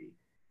community,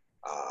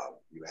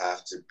 you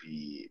have to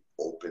be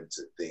open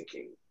to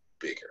thinking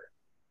bigger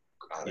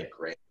on a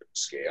grander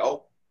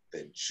scale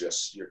than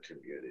just your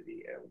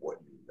community and what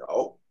you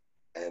know.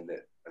 And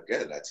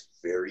again, that's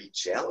very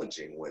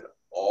challenging when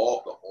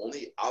the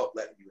only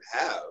outlet you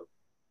have,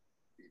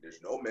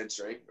 there's no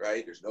mentoring,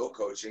 right? There's no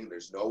coaching.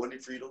 There's no one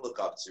for you to look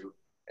up to.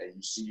 And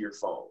you see your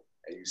phone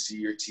and you see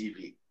your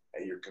TV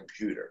and your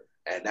computer.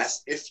 And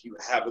that's if you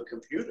have a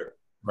computer.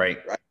 Right.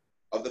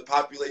 Of the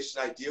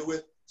population I deal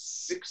with,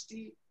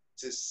 60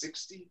 to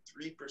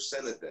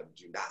 63% of them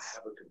do not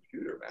have a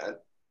computer, man.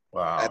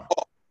 Wow. At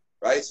all,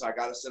 right? So I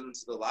got to send them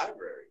to the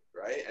library,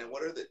 right? And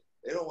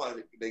they don't want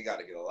to, they got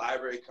to get a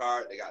library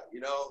card. They got,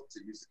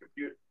 to use the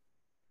computer.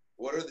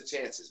 What are the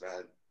chances,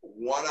 man?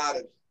 1 out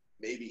of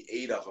maybe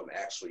 8 of them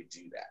actually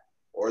do that.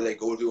 Or they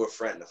go to a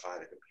friend to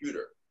find a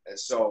computer. And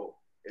so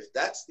if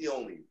that's the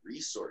only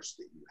resource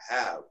that you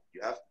have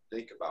to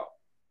think about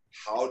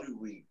how do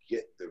we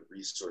get the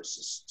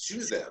resources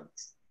to them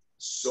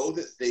so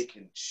that they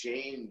can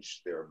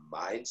change their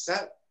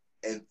mindset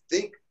and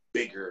think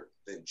bigger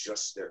than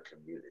just their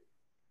community.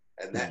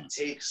 And that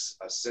takes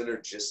a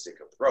synergistic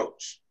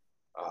approach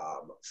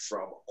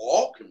from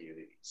all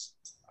communities,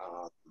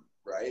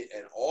 right?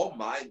 And all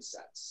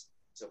mindsets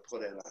to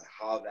put in on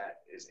how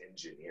that is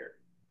engineered.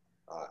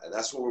 And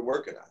that's what we're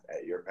working on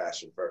at Your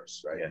Passion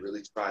First, right? Yeah.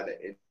 Really trying to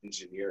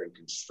engineer and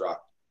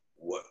construct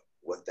what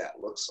that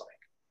looks like.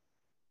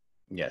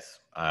 Yes,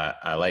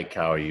 I like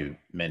how you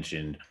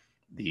mentioned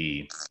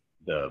the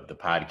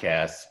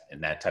podcast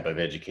and that type of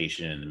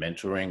education and the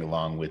mentoring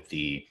along with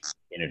the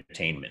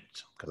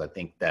entertainment, because I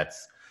think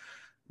that's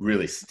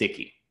really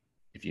sticky,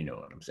 if you know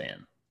what I'm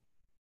saying.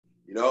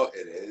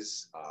 It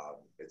is.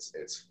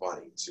 It's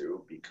funny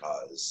too,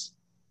 because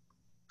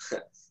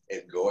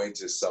in going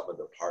to some of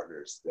the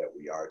partners that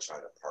we are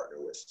trying to partner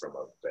with from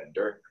a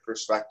vendor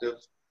perspective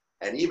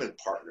and even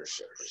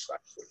partnership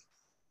perspective,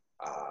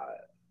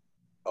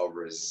 a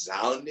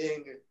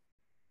resounding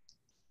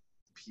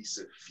piece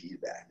of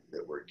feedback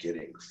that we're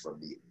getting from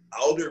the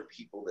elder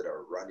people that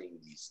are running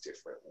these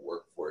different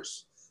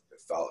workforce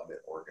development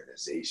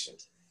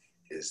organizations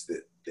is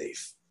that they're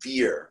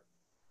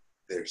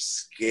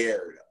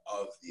scared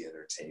of the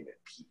entertainment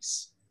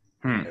piece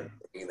and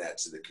bringing that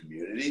to the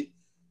community,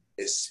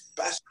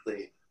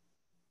 especially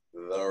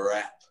the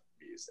rap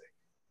music.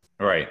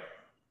 Right.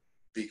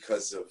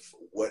 Because of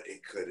what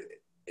it could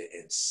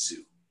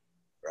ensue,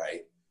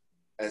 right?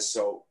 And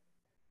so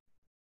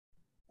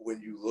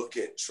when you look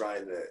at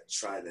trying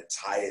to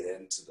tie it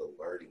into the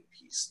learning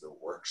piece, the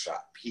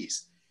workshop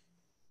piece,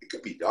 it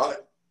could be done,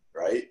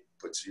 right?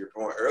 But to your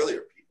point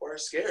earlier, people are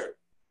scared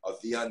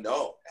of the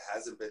unknown. It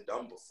hasn't been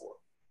done before,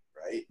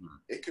 right?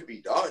 It could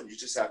be done. You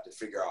just have to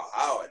figure out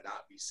how and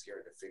not be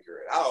scared to figure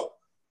it out.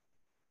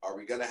 Are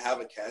we going to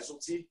have a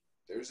casualty?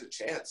 There's a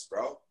chance,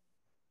 bro.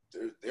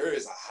 There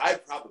is a high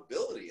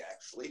probability,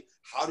 actually.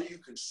 How do you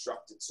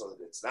construct it so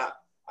that it's not?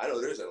 I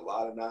know there's a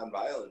lot of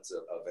nonviolence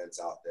events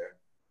out there,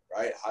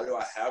 right? How do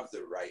I have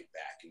the right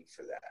backing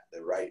for that?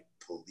 The right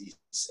police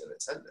in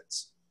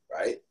attendance,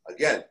 right?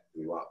 Again,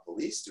 do we want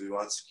police? Do we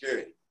want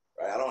security,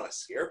 right? I don't want to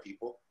scare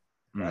people,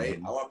 right?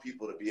 I want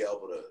people to be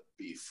able to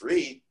be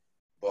free,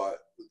 but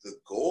the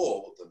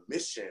goal, the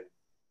mission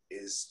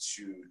is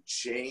to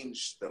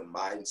change the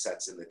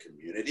mindsets in the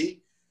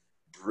community,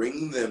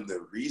 bring them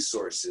the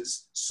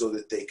resources so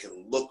that they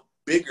can look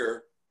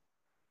bigger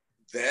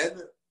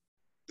than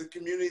the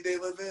community they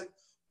live in,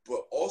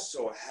 but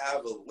also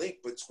have a link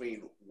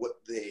between what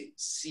they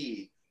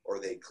see or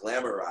they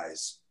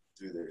glamorize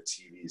through their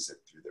TVs and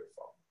through their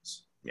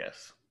phones.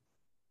 Yes.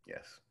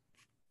 Yes.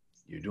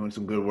 You're doing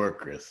some good work,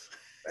 Chris.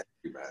 Thank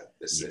you,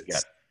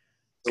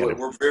 man.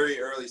 We're very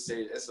early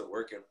stage. It's a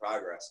work in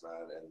progress,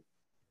 man. And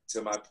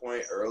to my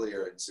point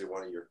earlier, and to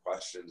one of your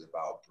questions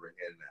about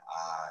bringing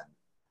on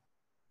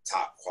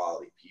top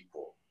quality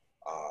people,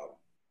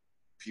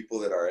 people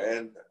that are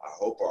in, I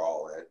hope are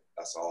all in.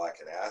 That's all I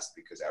can ask,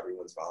 because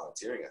everyone's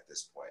volunteering at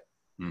this point.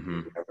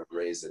 We haven't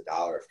raised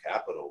 $1 of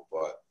capital,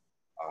 but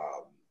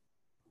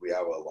we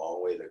have a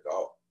long way to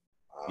go.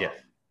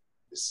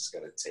 This is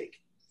going to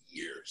take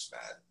years,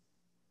 man.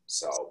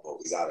 So, but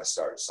we got to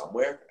start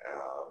somewhere.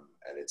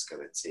 And it's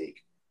going to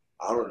take,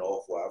 I don't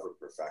know if we'll ever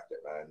perfect it,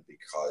 man,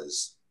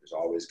 because there's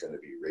always going to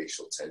be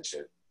racial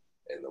tension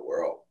in the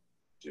world.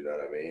 Do you know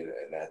what I mean?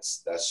 And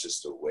that's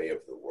just a way of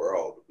the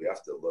world. We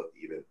have to look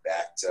even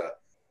back to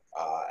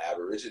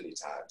Aborigine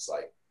times.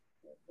 Like,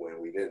 when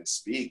we didn't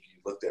speak,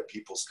 you looked at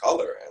people's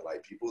color, and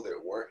like people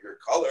that weren't your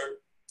color,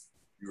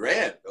 you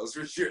ran. Those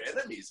were your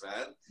enemies,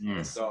 man.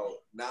 And so,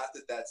 not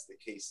that that's the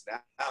case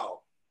now,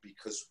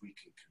 because we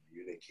can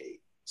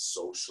communicate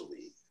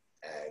socially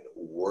and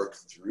work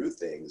through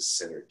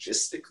things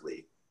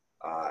synergistically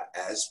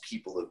as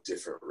people of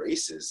different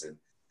races. And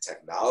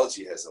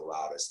technology has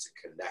allowed us to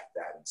connect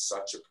that in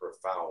such a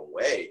profound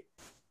way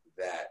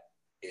that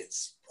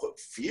it's put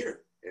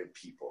fear in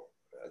people.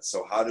 And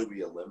so how do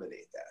we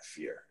eliminate that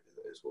fear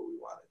is what we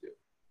want to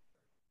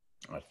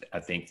do. I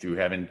think through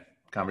having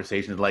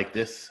conversations like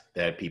this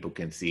that people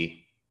can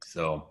see.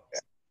 So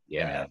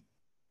yeah, man,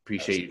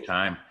 appreciate your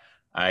time.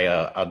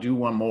 I'll do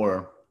one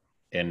more,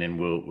 and then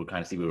we'll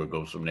kind of see where it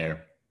goes from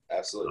there.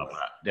 Absolutely.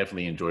 I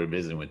definitely enjoyed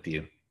visiting with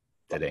you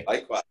today.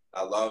 Likewise.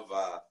 I love,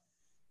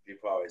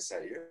 people always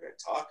say you're a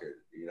talker,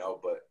 you know,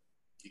 but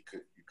you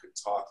could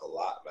talk a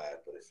lot, man,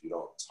 but if you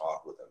don't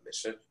talk with a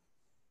mission,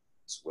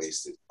 it's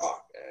wasted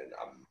talk. And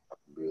I'm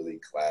really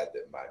glad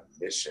that my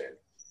mission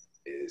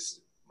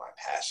is my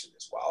passion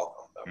as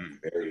well. I'm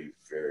very,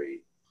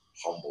 very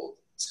humbled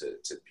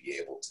to be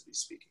able to be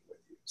speaking with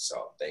you.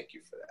 So thank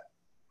you for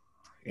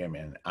that. Yeah,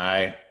 man.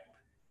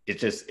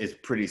 It's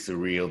pretty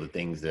surreal, the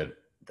things that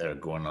are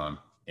going on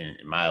in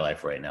my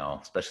life right now,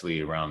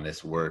 especially around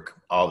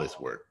all this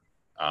work,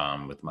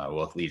 with my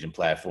Wealth Legion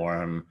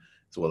platform,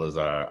 as well as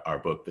our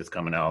book that's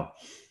coming out.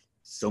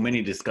 So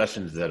many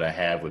discussions that I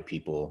have with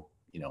people,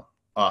 you know,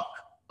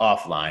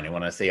 offline. And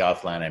when I say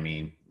offline, I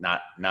mean,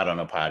 not on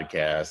a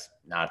podcast,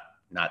 not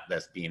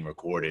that's being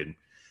recorded.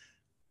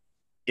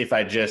 If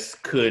I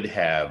just could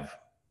have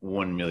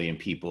 1 million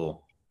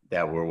people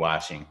that were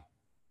watching,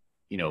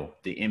 you know,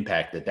 the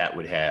impact that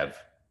would have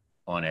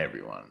on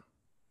everyone.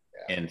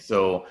 Yeah. And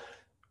so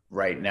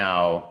right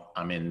now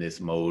I'm in this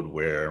mode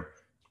where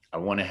I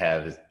want to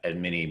have as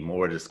many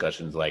more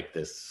discussions like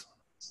this,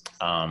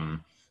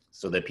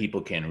 so that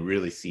people can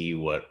really see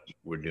what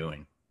we're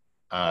doing.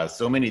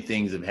 So many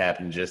things have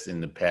happened just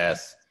in the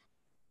past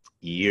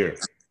year,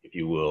 if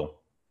you will.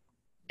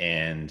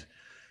 And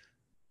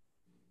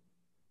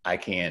I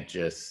can't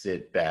just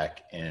sit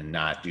back and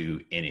not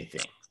do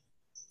anything,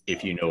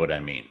 if you know what I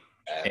mean.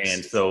 Absolutely.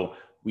 And so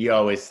we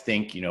always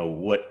think, you know,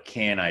 what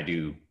can I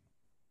do?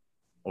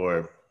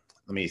 Or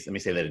let me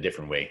say that a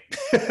different way.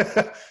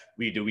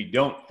 We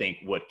don't think,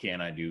 what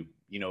can I do?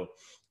 You know,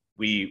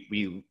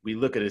 we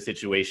look at a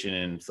situation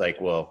and it's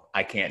like, well,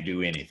 I can't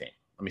do anything.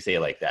 Let me say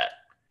it like that.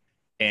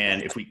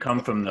 And if we come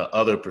from the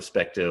other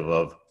perspective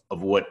of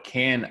what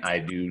can I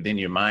do, then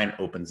your mind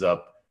opens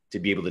up to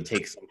be able to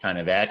take some kind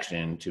of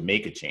action to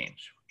make a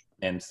change.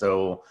 And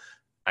so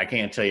I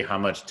can't tell you how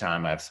much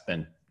time I've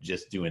spent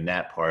just doing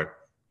that part.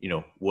 You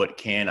know, what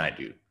can I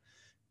do?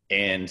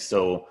 And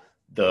so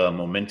the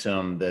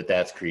momentum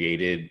that's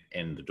created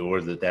and the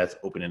doors that's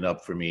opening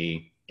up for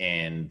me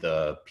and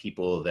the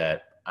people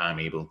that I'm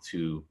able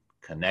to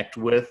connect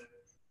with,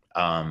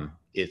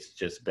 it's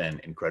just been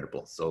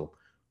incredible. So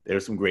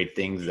there's some great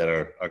things that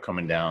are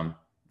coming down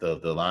the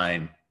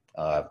line.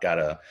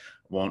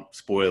 Won't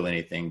spoil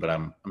anything, but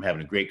I'm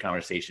having a great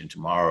conversation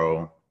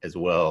tomorrow as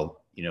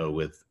well, you know,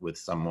 with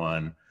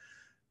someone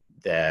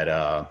that,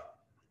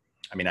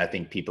 I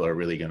think people are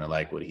really going to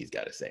like what he's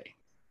got to say.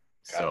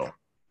 So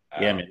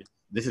yeah, man,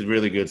 this is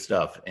really good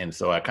stuff. And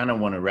so I kind of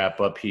want to wrap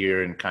up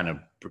here and kind of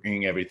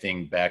bring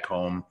everything back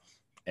home,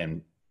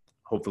 and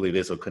hopefully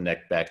this will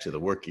connect back to the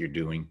work you're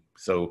doing.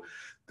 So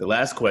the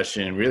last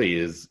question really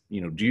is,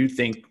 you know, do you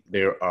think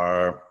there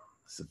are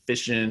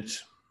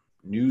sufficient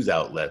news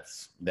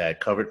outlets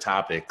that cover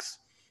topics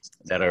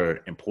that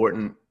are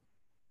important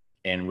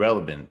and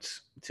relevant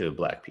to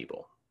Black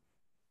people?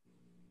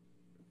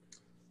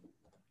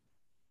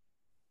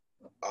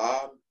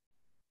 Um,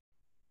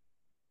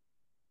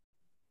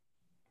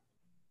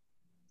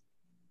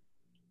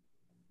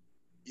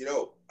 you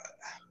know,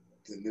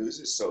 the news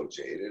is so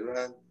jaded,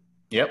 man.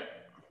 Yep.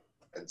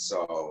 And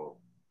so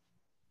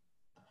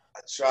I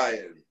try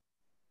and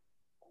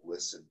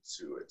listen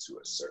to it to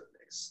a certain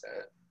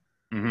extent.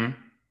 Mm-hmm.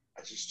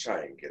 I just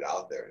try and get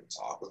out there and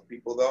talk with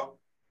people, though.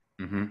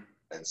 Mm-hmm.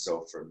 And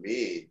so for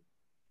me,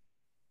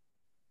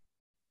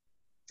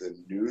 the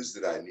news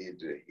that I need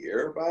to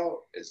hear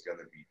about is going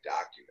to be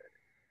documented.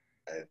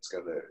 And it's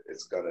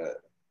gonna,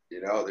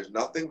 there's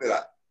nothing that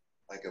I,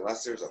 like,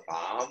 unless there's a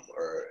bomb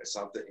or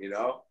something,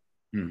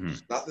 Mm-hmm.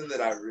 there's nothing that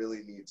I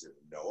really need to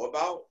know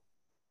about.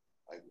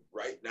 Like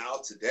right now,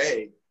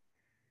 today,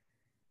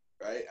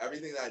 right?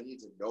 Everything that I need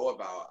to know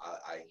about,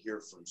 I hear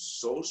from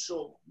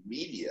social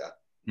media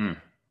Mm.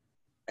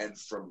 and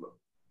from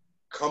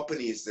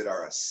companies that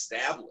are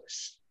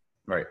established,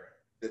 Right.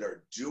 that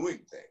are doing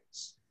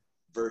things,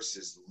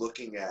 versus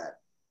looking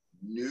at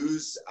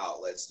news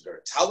outlets that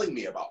are telling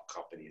me about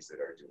companies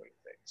that are doing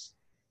things.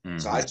 Mm-hmm.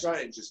 So I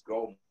try and just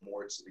go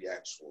more to the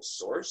actual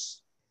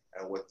source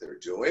and what they're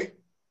doing,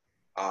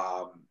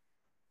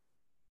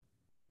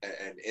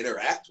 and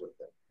interact with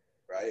them,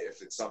 right?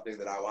 If it's something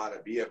that I want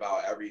to be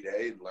about every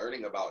day,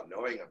 learning about,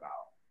 knowing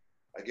about.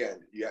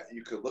 Again,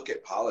 you could look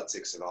at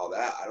politics and all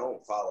that. I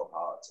don't follow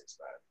politics,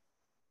 man.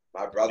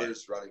 My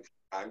brother's running for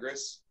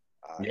Congress,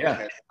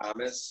 Ken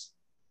Thomas,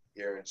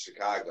 here in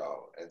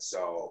Chicago. And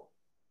so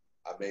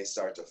I may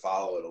start to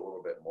follow it a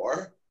little bit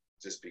more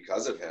just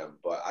because of him,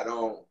 but I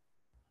don't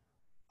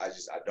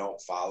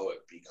follow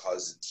it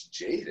because it's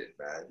jaded,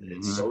 man. Mm-hmm.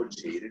 It's so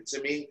jaded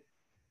to me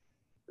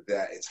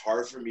that it's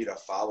hard for me to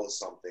follow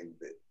something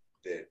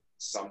that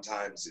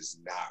sometimes is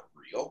not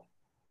real.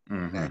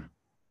 Mm-hmm. And,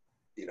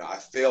 I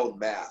failed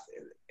math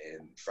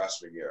in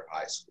freshman year of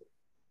high school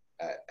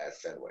at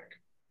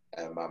Fenwick.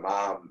 And my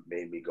mom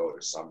made me go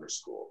to summer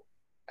school,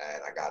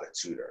 and I got a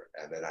tutor.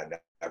 And then I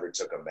never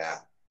took a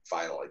math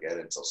final again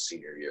until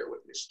senior year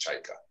with Miss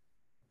Chaika.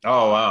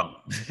 Oh,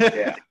 wow.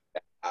 Yeah.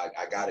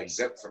 I got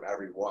exempt from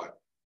every one.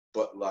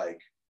 But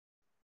like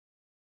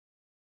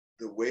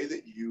the way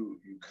that you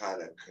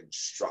kind of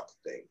construct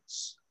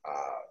things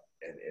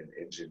and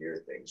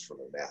engineer things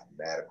from a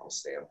mathematical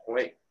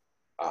standpoint,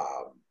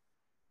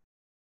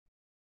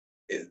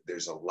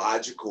 there's a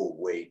logical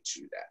way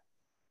to that.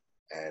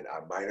 And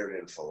I minored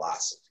in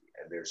philosophy,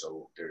 and there's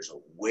a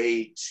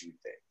way to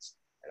things.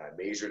 And I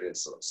majored in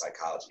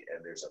psychology,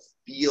 and there's a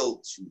feel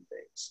to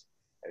things.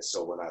 And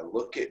so when I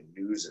look at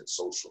news and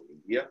social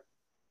media,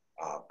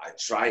 I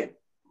try and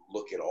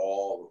look at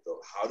all of the,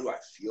 how do I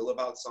feel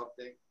about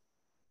something?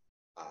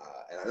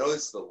 And I know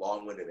this is the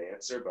long-winded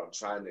answer, but I'm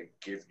trying to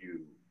give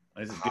you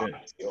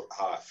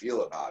how I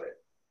feel about it.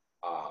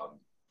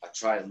 I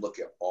try and look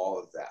at all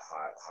of that,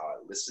 how I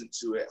listen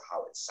to it,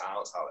 how it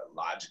sounds, how it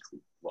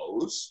logically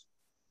flows.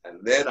 And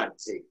then I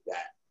take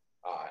that.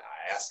 I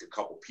ask a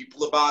couple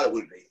people about it,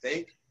 what do they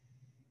think?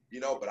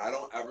 But I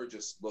don't ever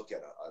just look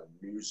at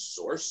a news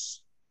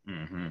source.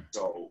 Mm-hmm.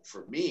 So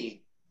for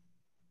me,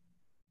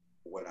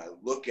 when I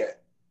look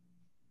at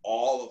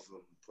all of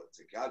them put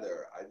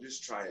together, I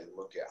just try and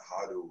look at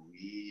how do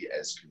we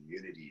as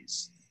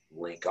communities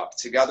link up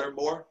together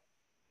more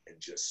and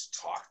just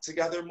talk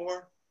together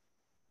more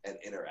and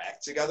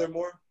interact together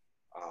more.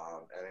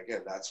 And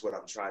again, that's what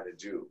I'm trying to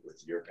do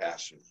with Your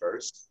Passion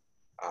First,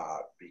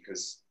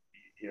 because,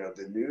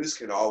 the news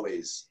can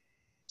always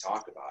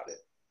talk about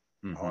it.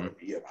 Mm-hmm. I want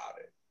to be about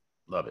it.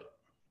 Love it.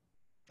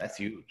 That's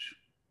huge.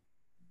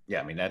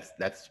 Yeah, I mean,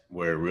 that's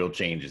where real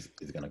change is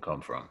going to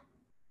come from.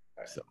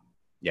 Right. So,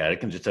 yeah, I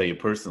can just tell you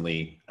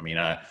personally, I mean,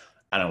 I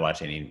don't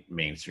watch any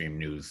mainstream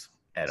news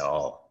at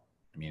all.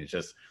 I mean, it's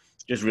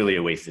just really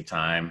a waste of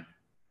time.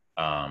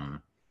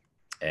 And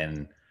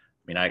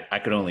I mean, I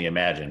could only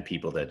imagine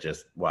people that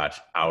just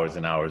watch hours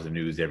and hours of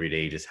news every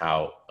day, just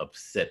how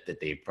upset that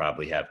they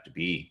probably have to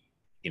be.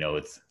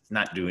 It's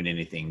not doing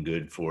anything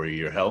good for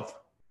your health,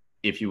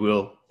 if you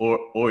will,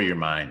 or your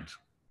mind.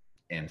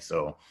 And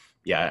so,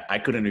 yeah, I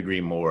couldn't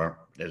agree more.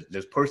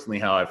 That's personally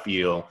how I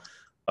feel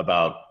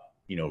about,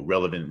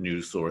 relevant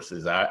news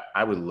sources.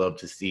 I would love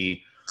to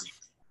see,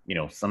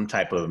 some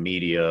type of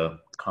media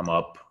come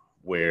up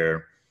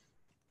where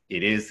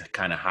it is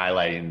kind of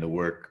highlighting the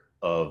work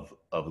of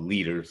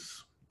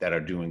leaders that are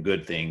doing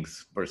good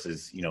things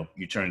versus,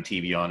 you turn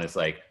TV on, it's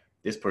like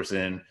this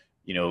person,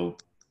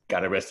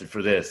 got arrested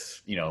for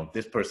this,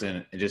 this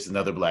person, and just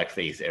another black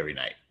face every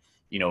night.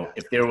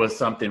 If there was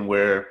something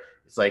where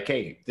it's like,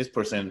 hey, this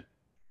person,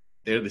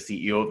 they're the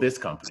CEO of this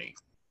company.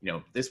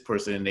 This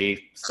person,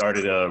 they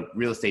started a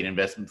real estate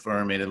investment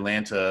firm in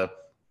Atlanta,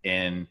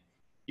 and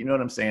you know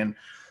what I'm saying?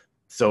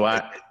 So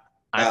I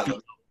feel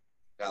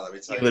let me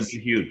tell you, it'd be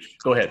huge.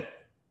 Go ahead.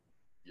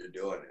 You're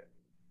doing it.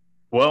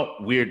 Well,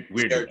 we're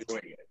doing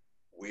it.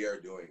 We are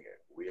doing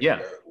it. We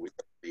are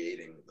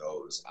creating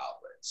those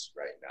outlets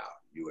right now,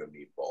 you and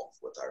me both,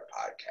 with our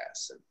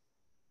podcasts.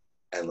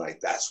 And like,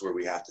 that's where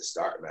we have to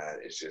start, man.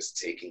 It's just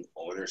taking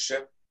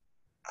ownership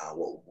on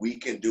what we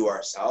can do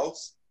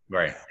ourselves,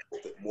 Right.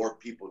 More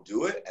people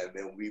do it, and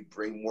then we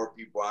bring more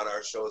people on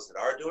our shows that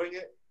are doing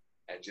it,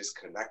 and just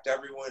connect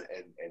everyone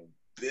and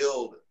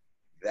build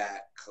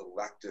that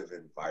collective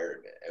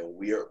environment. And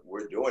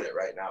we're doing it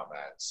right now,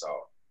 man. So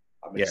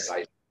I'm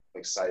excited. I'm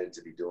excited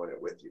to be doing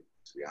it with you,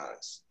 to be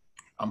honest.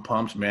 I'm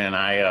pumped, man.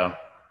 I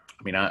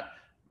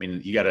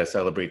mean, you got to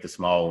celebrate the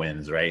small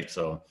wins, right?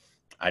 So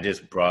I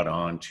just brought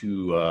on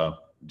 2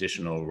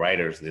 additional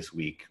writers this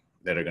week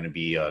that are going to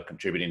be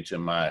contributing to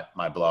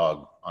my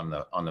blog on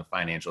the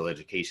financial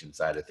education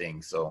side of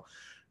things. So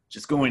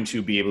just going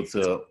to be able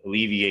to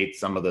alleviate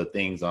some of the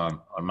things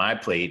on my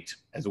plate,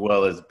 as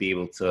well as be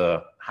able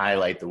to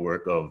highlight the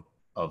work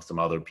of some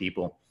other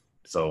people.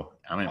 So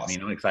I'm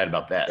excited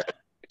about that.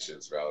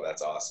 Congratulations, bro.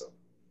 That's awesome.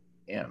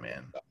 Yeah,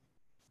 man.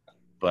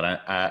 But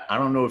I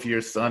don't know if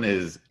your son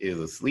is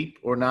asleep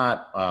or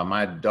not.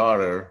 My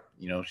daughter,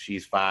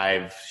 she's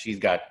 5. She's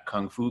got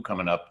Kung Fu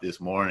coming up this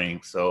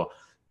morning. So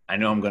I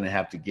know I'm going to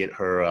have to get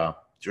her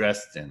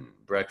dressed and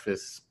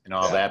breakfast and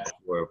all that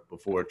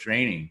before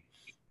training.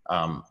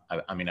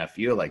 I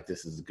feel like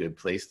this is a good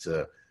place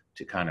to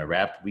kind of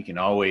wrap. We can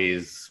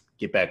always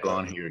get back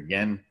on here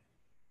again.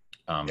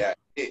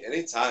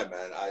 Anytime,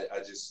 man. I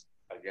just,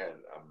 again,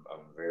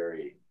 I'm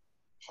very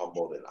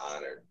humbled and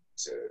honored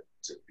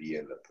to be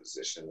in the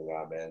position that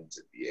I'm in,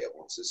 to be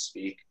able to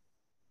speak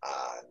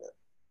on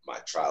my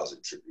trials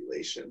and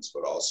tribulations,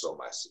 but also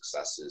my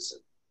successes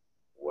and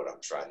what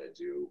I'm trying to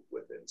do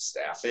within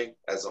staffing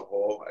as a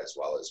whole, as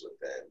well as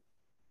within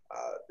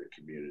the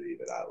community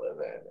that I live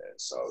in. And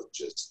so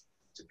just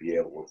to be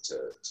able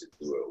to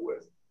do it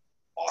with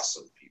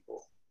awesome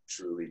people,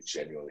 truly,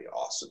 genuinely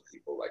awesome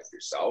people like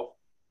yourself.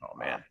 Oh,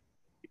 man.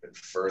 Even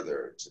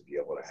further, to be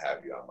able to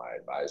have you on my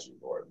advisory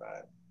board,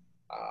 man,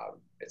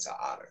 it's an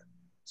honor.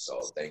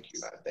 So thank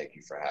you, man. Thank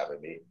you for having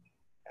me.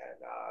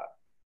 And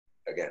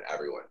again,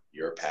 everyone,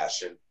 your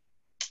passion,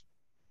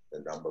 the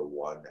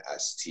 #1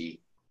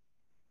 ST,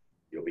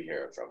 you'll be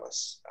hearing from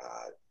us.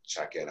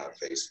 Check in on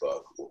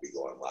Facebook. We'll be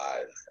going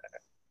live.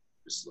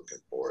 Just looking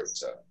forward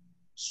to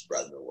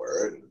spreading the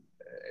word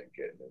and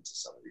getting into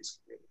some of these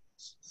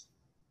communities.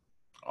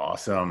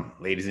 Awesome.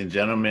 Ladies and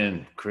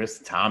gentlemen,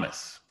 Chris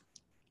Thomas.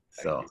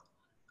 So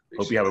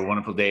hope you have a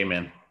wonderful day,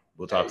 man.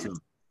 We'll talk soon.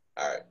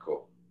 All right,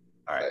 cool.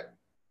 All right.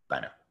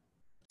 Bye. Bye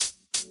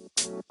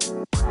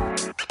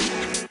now.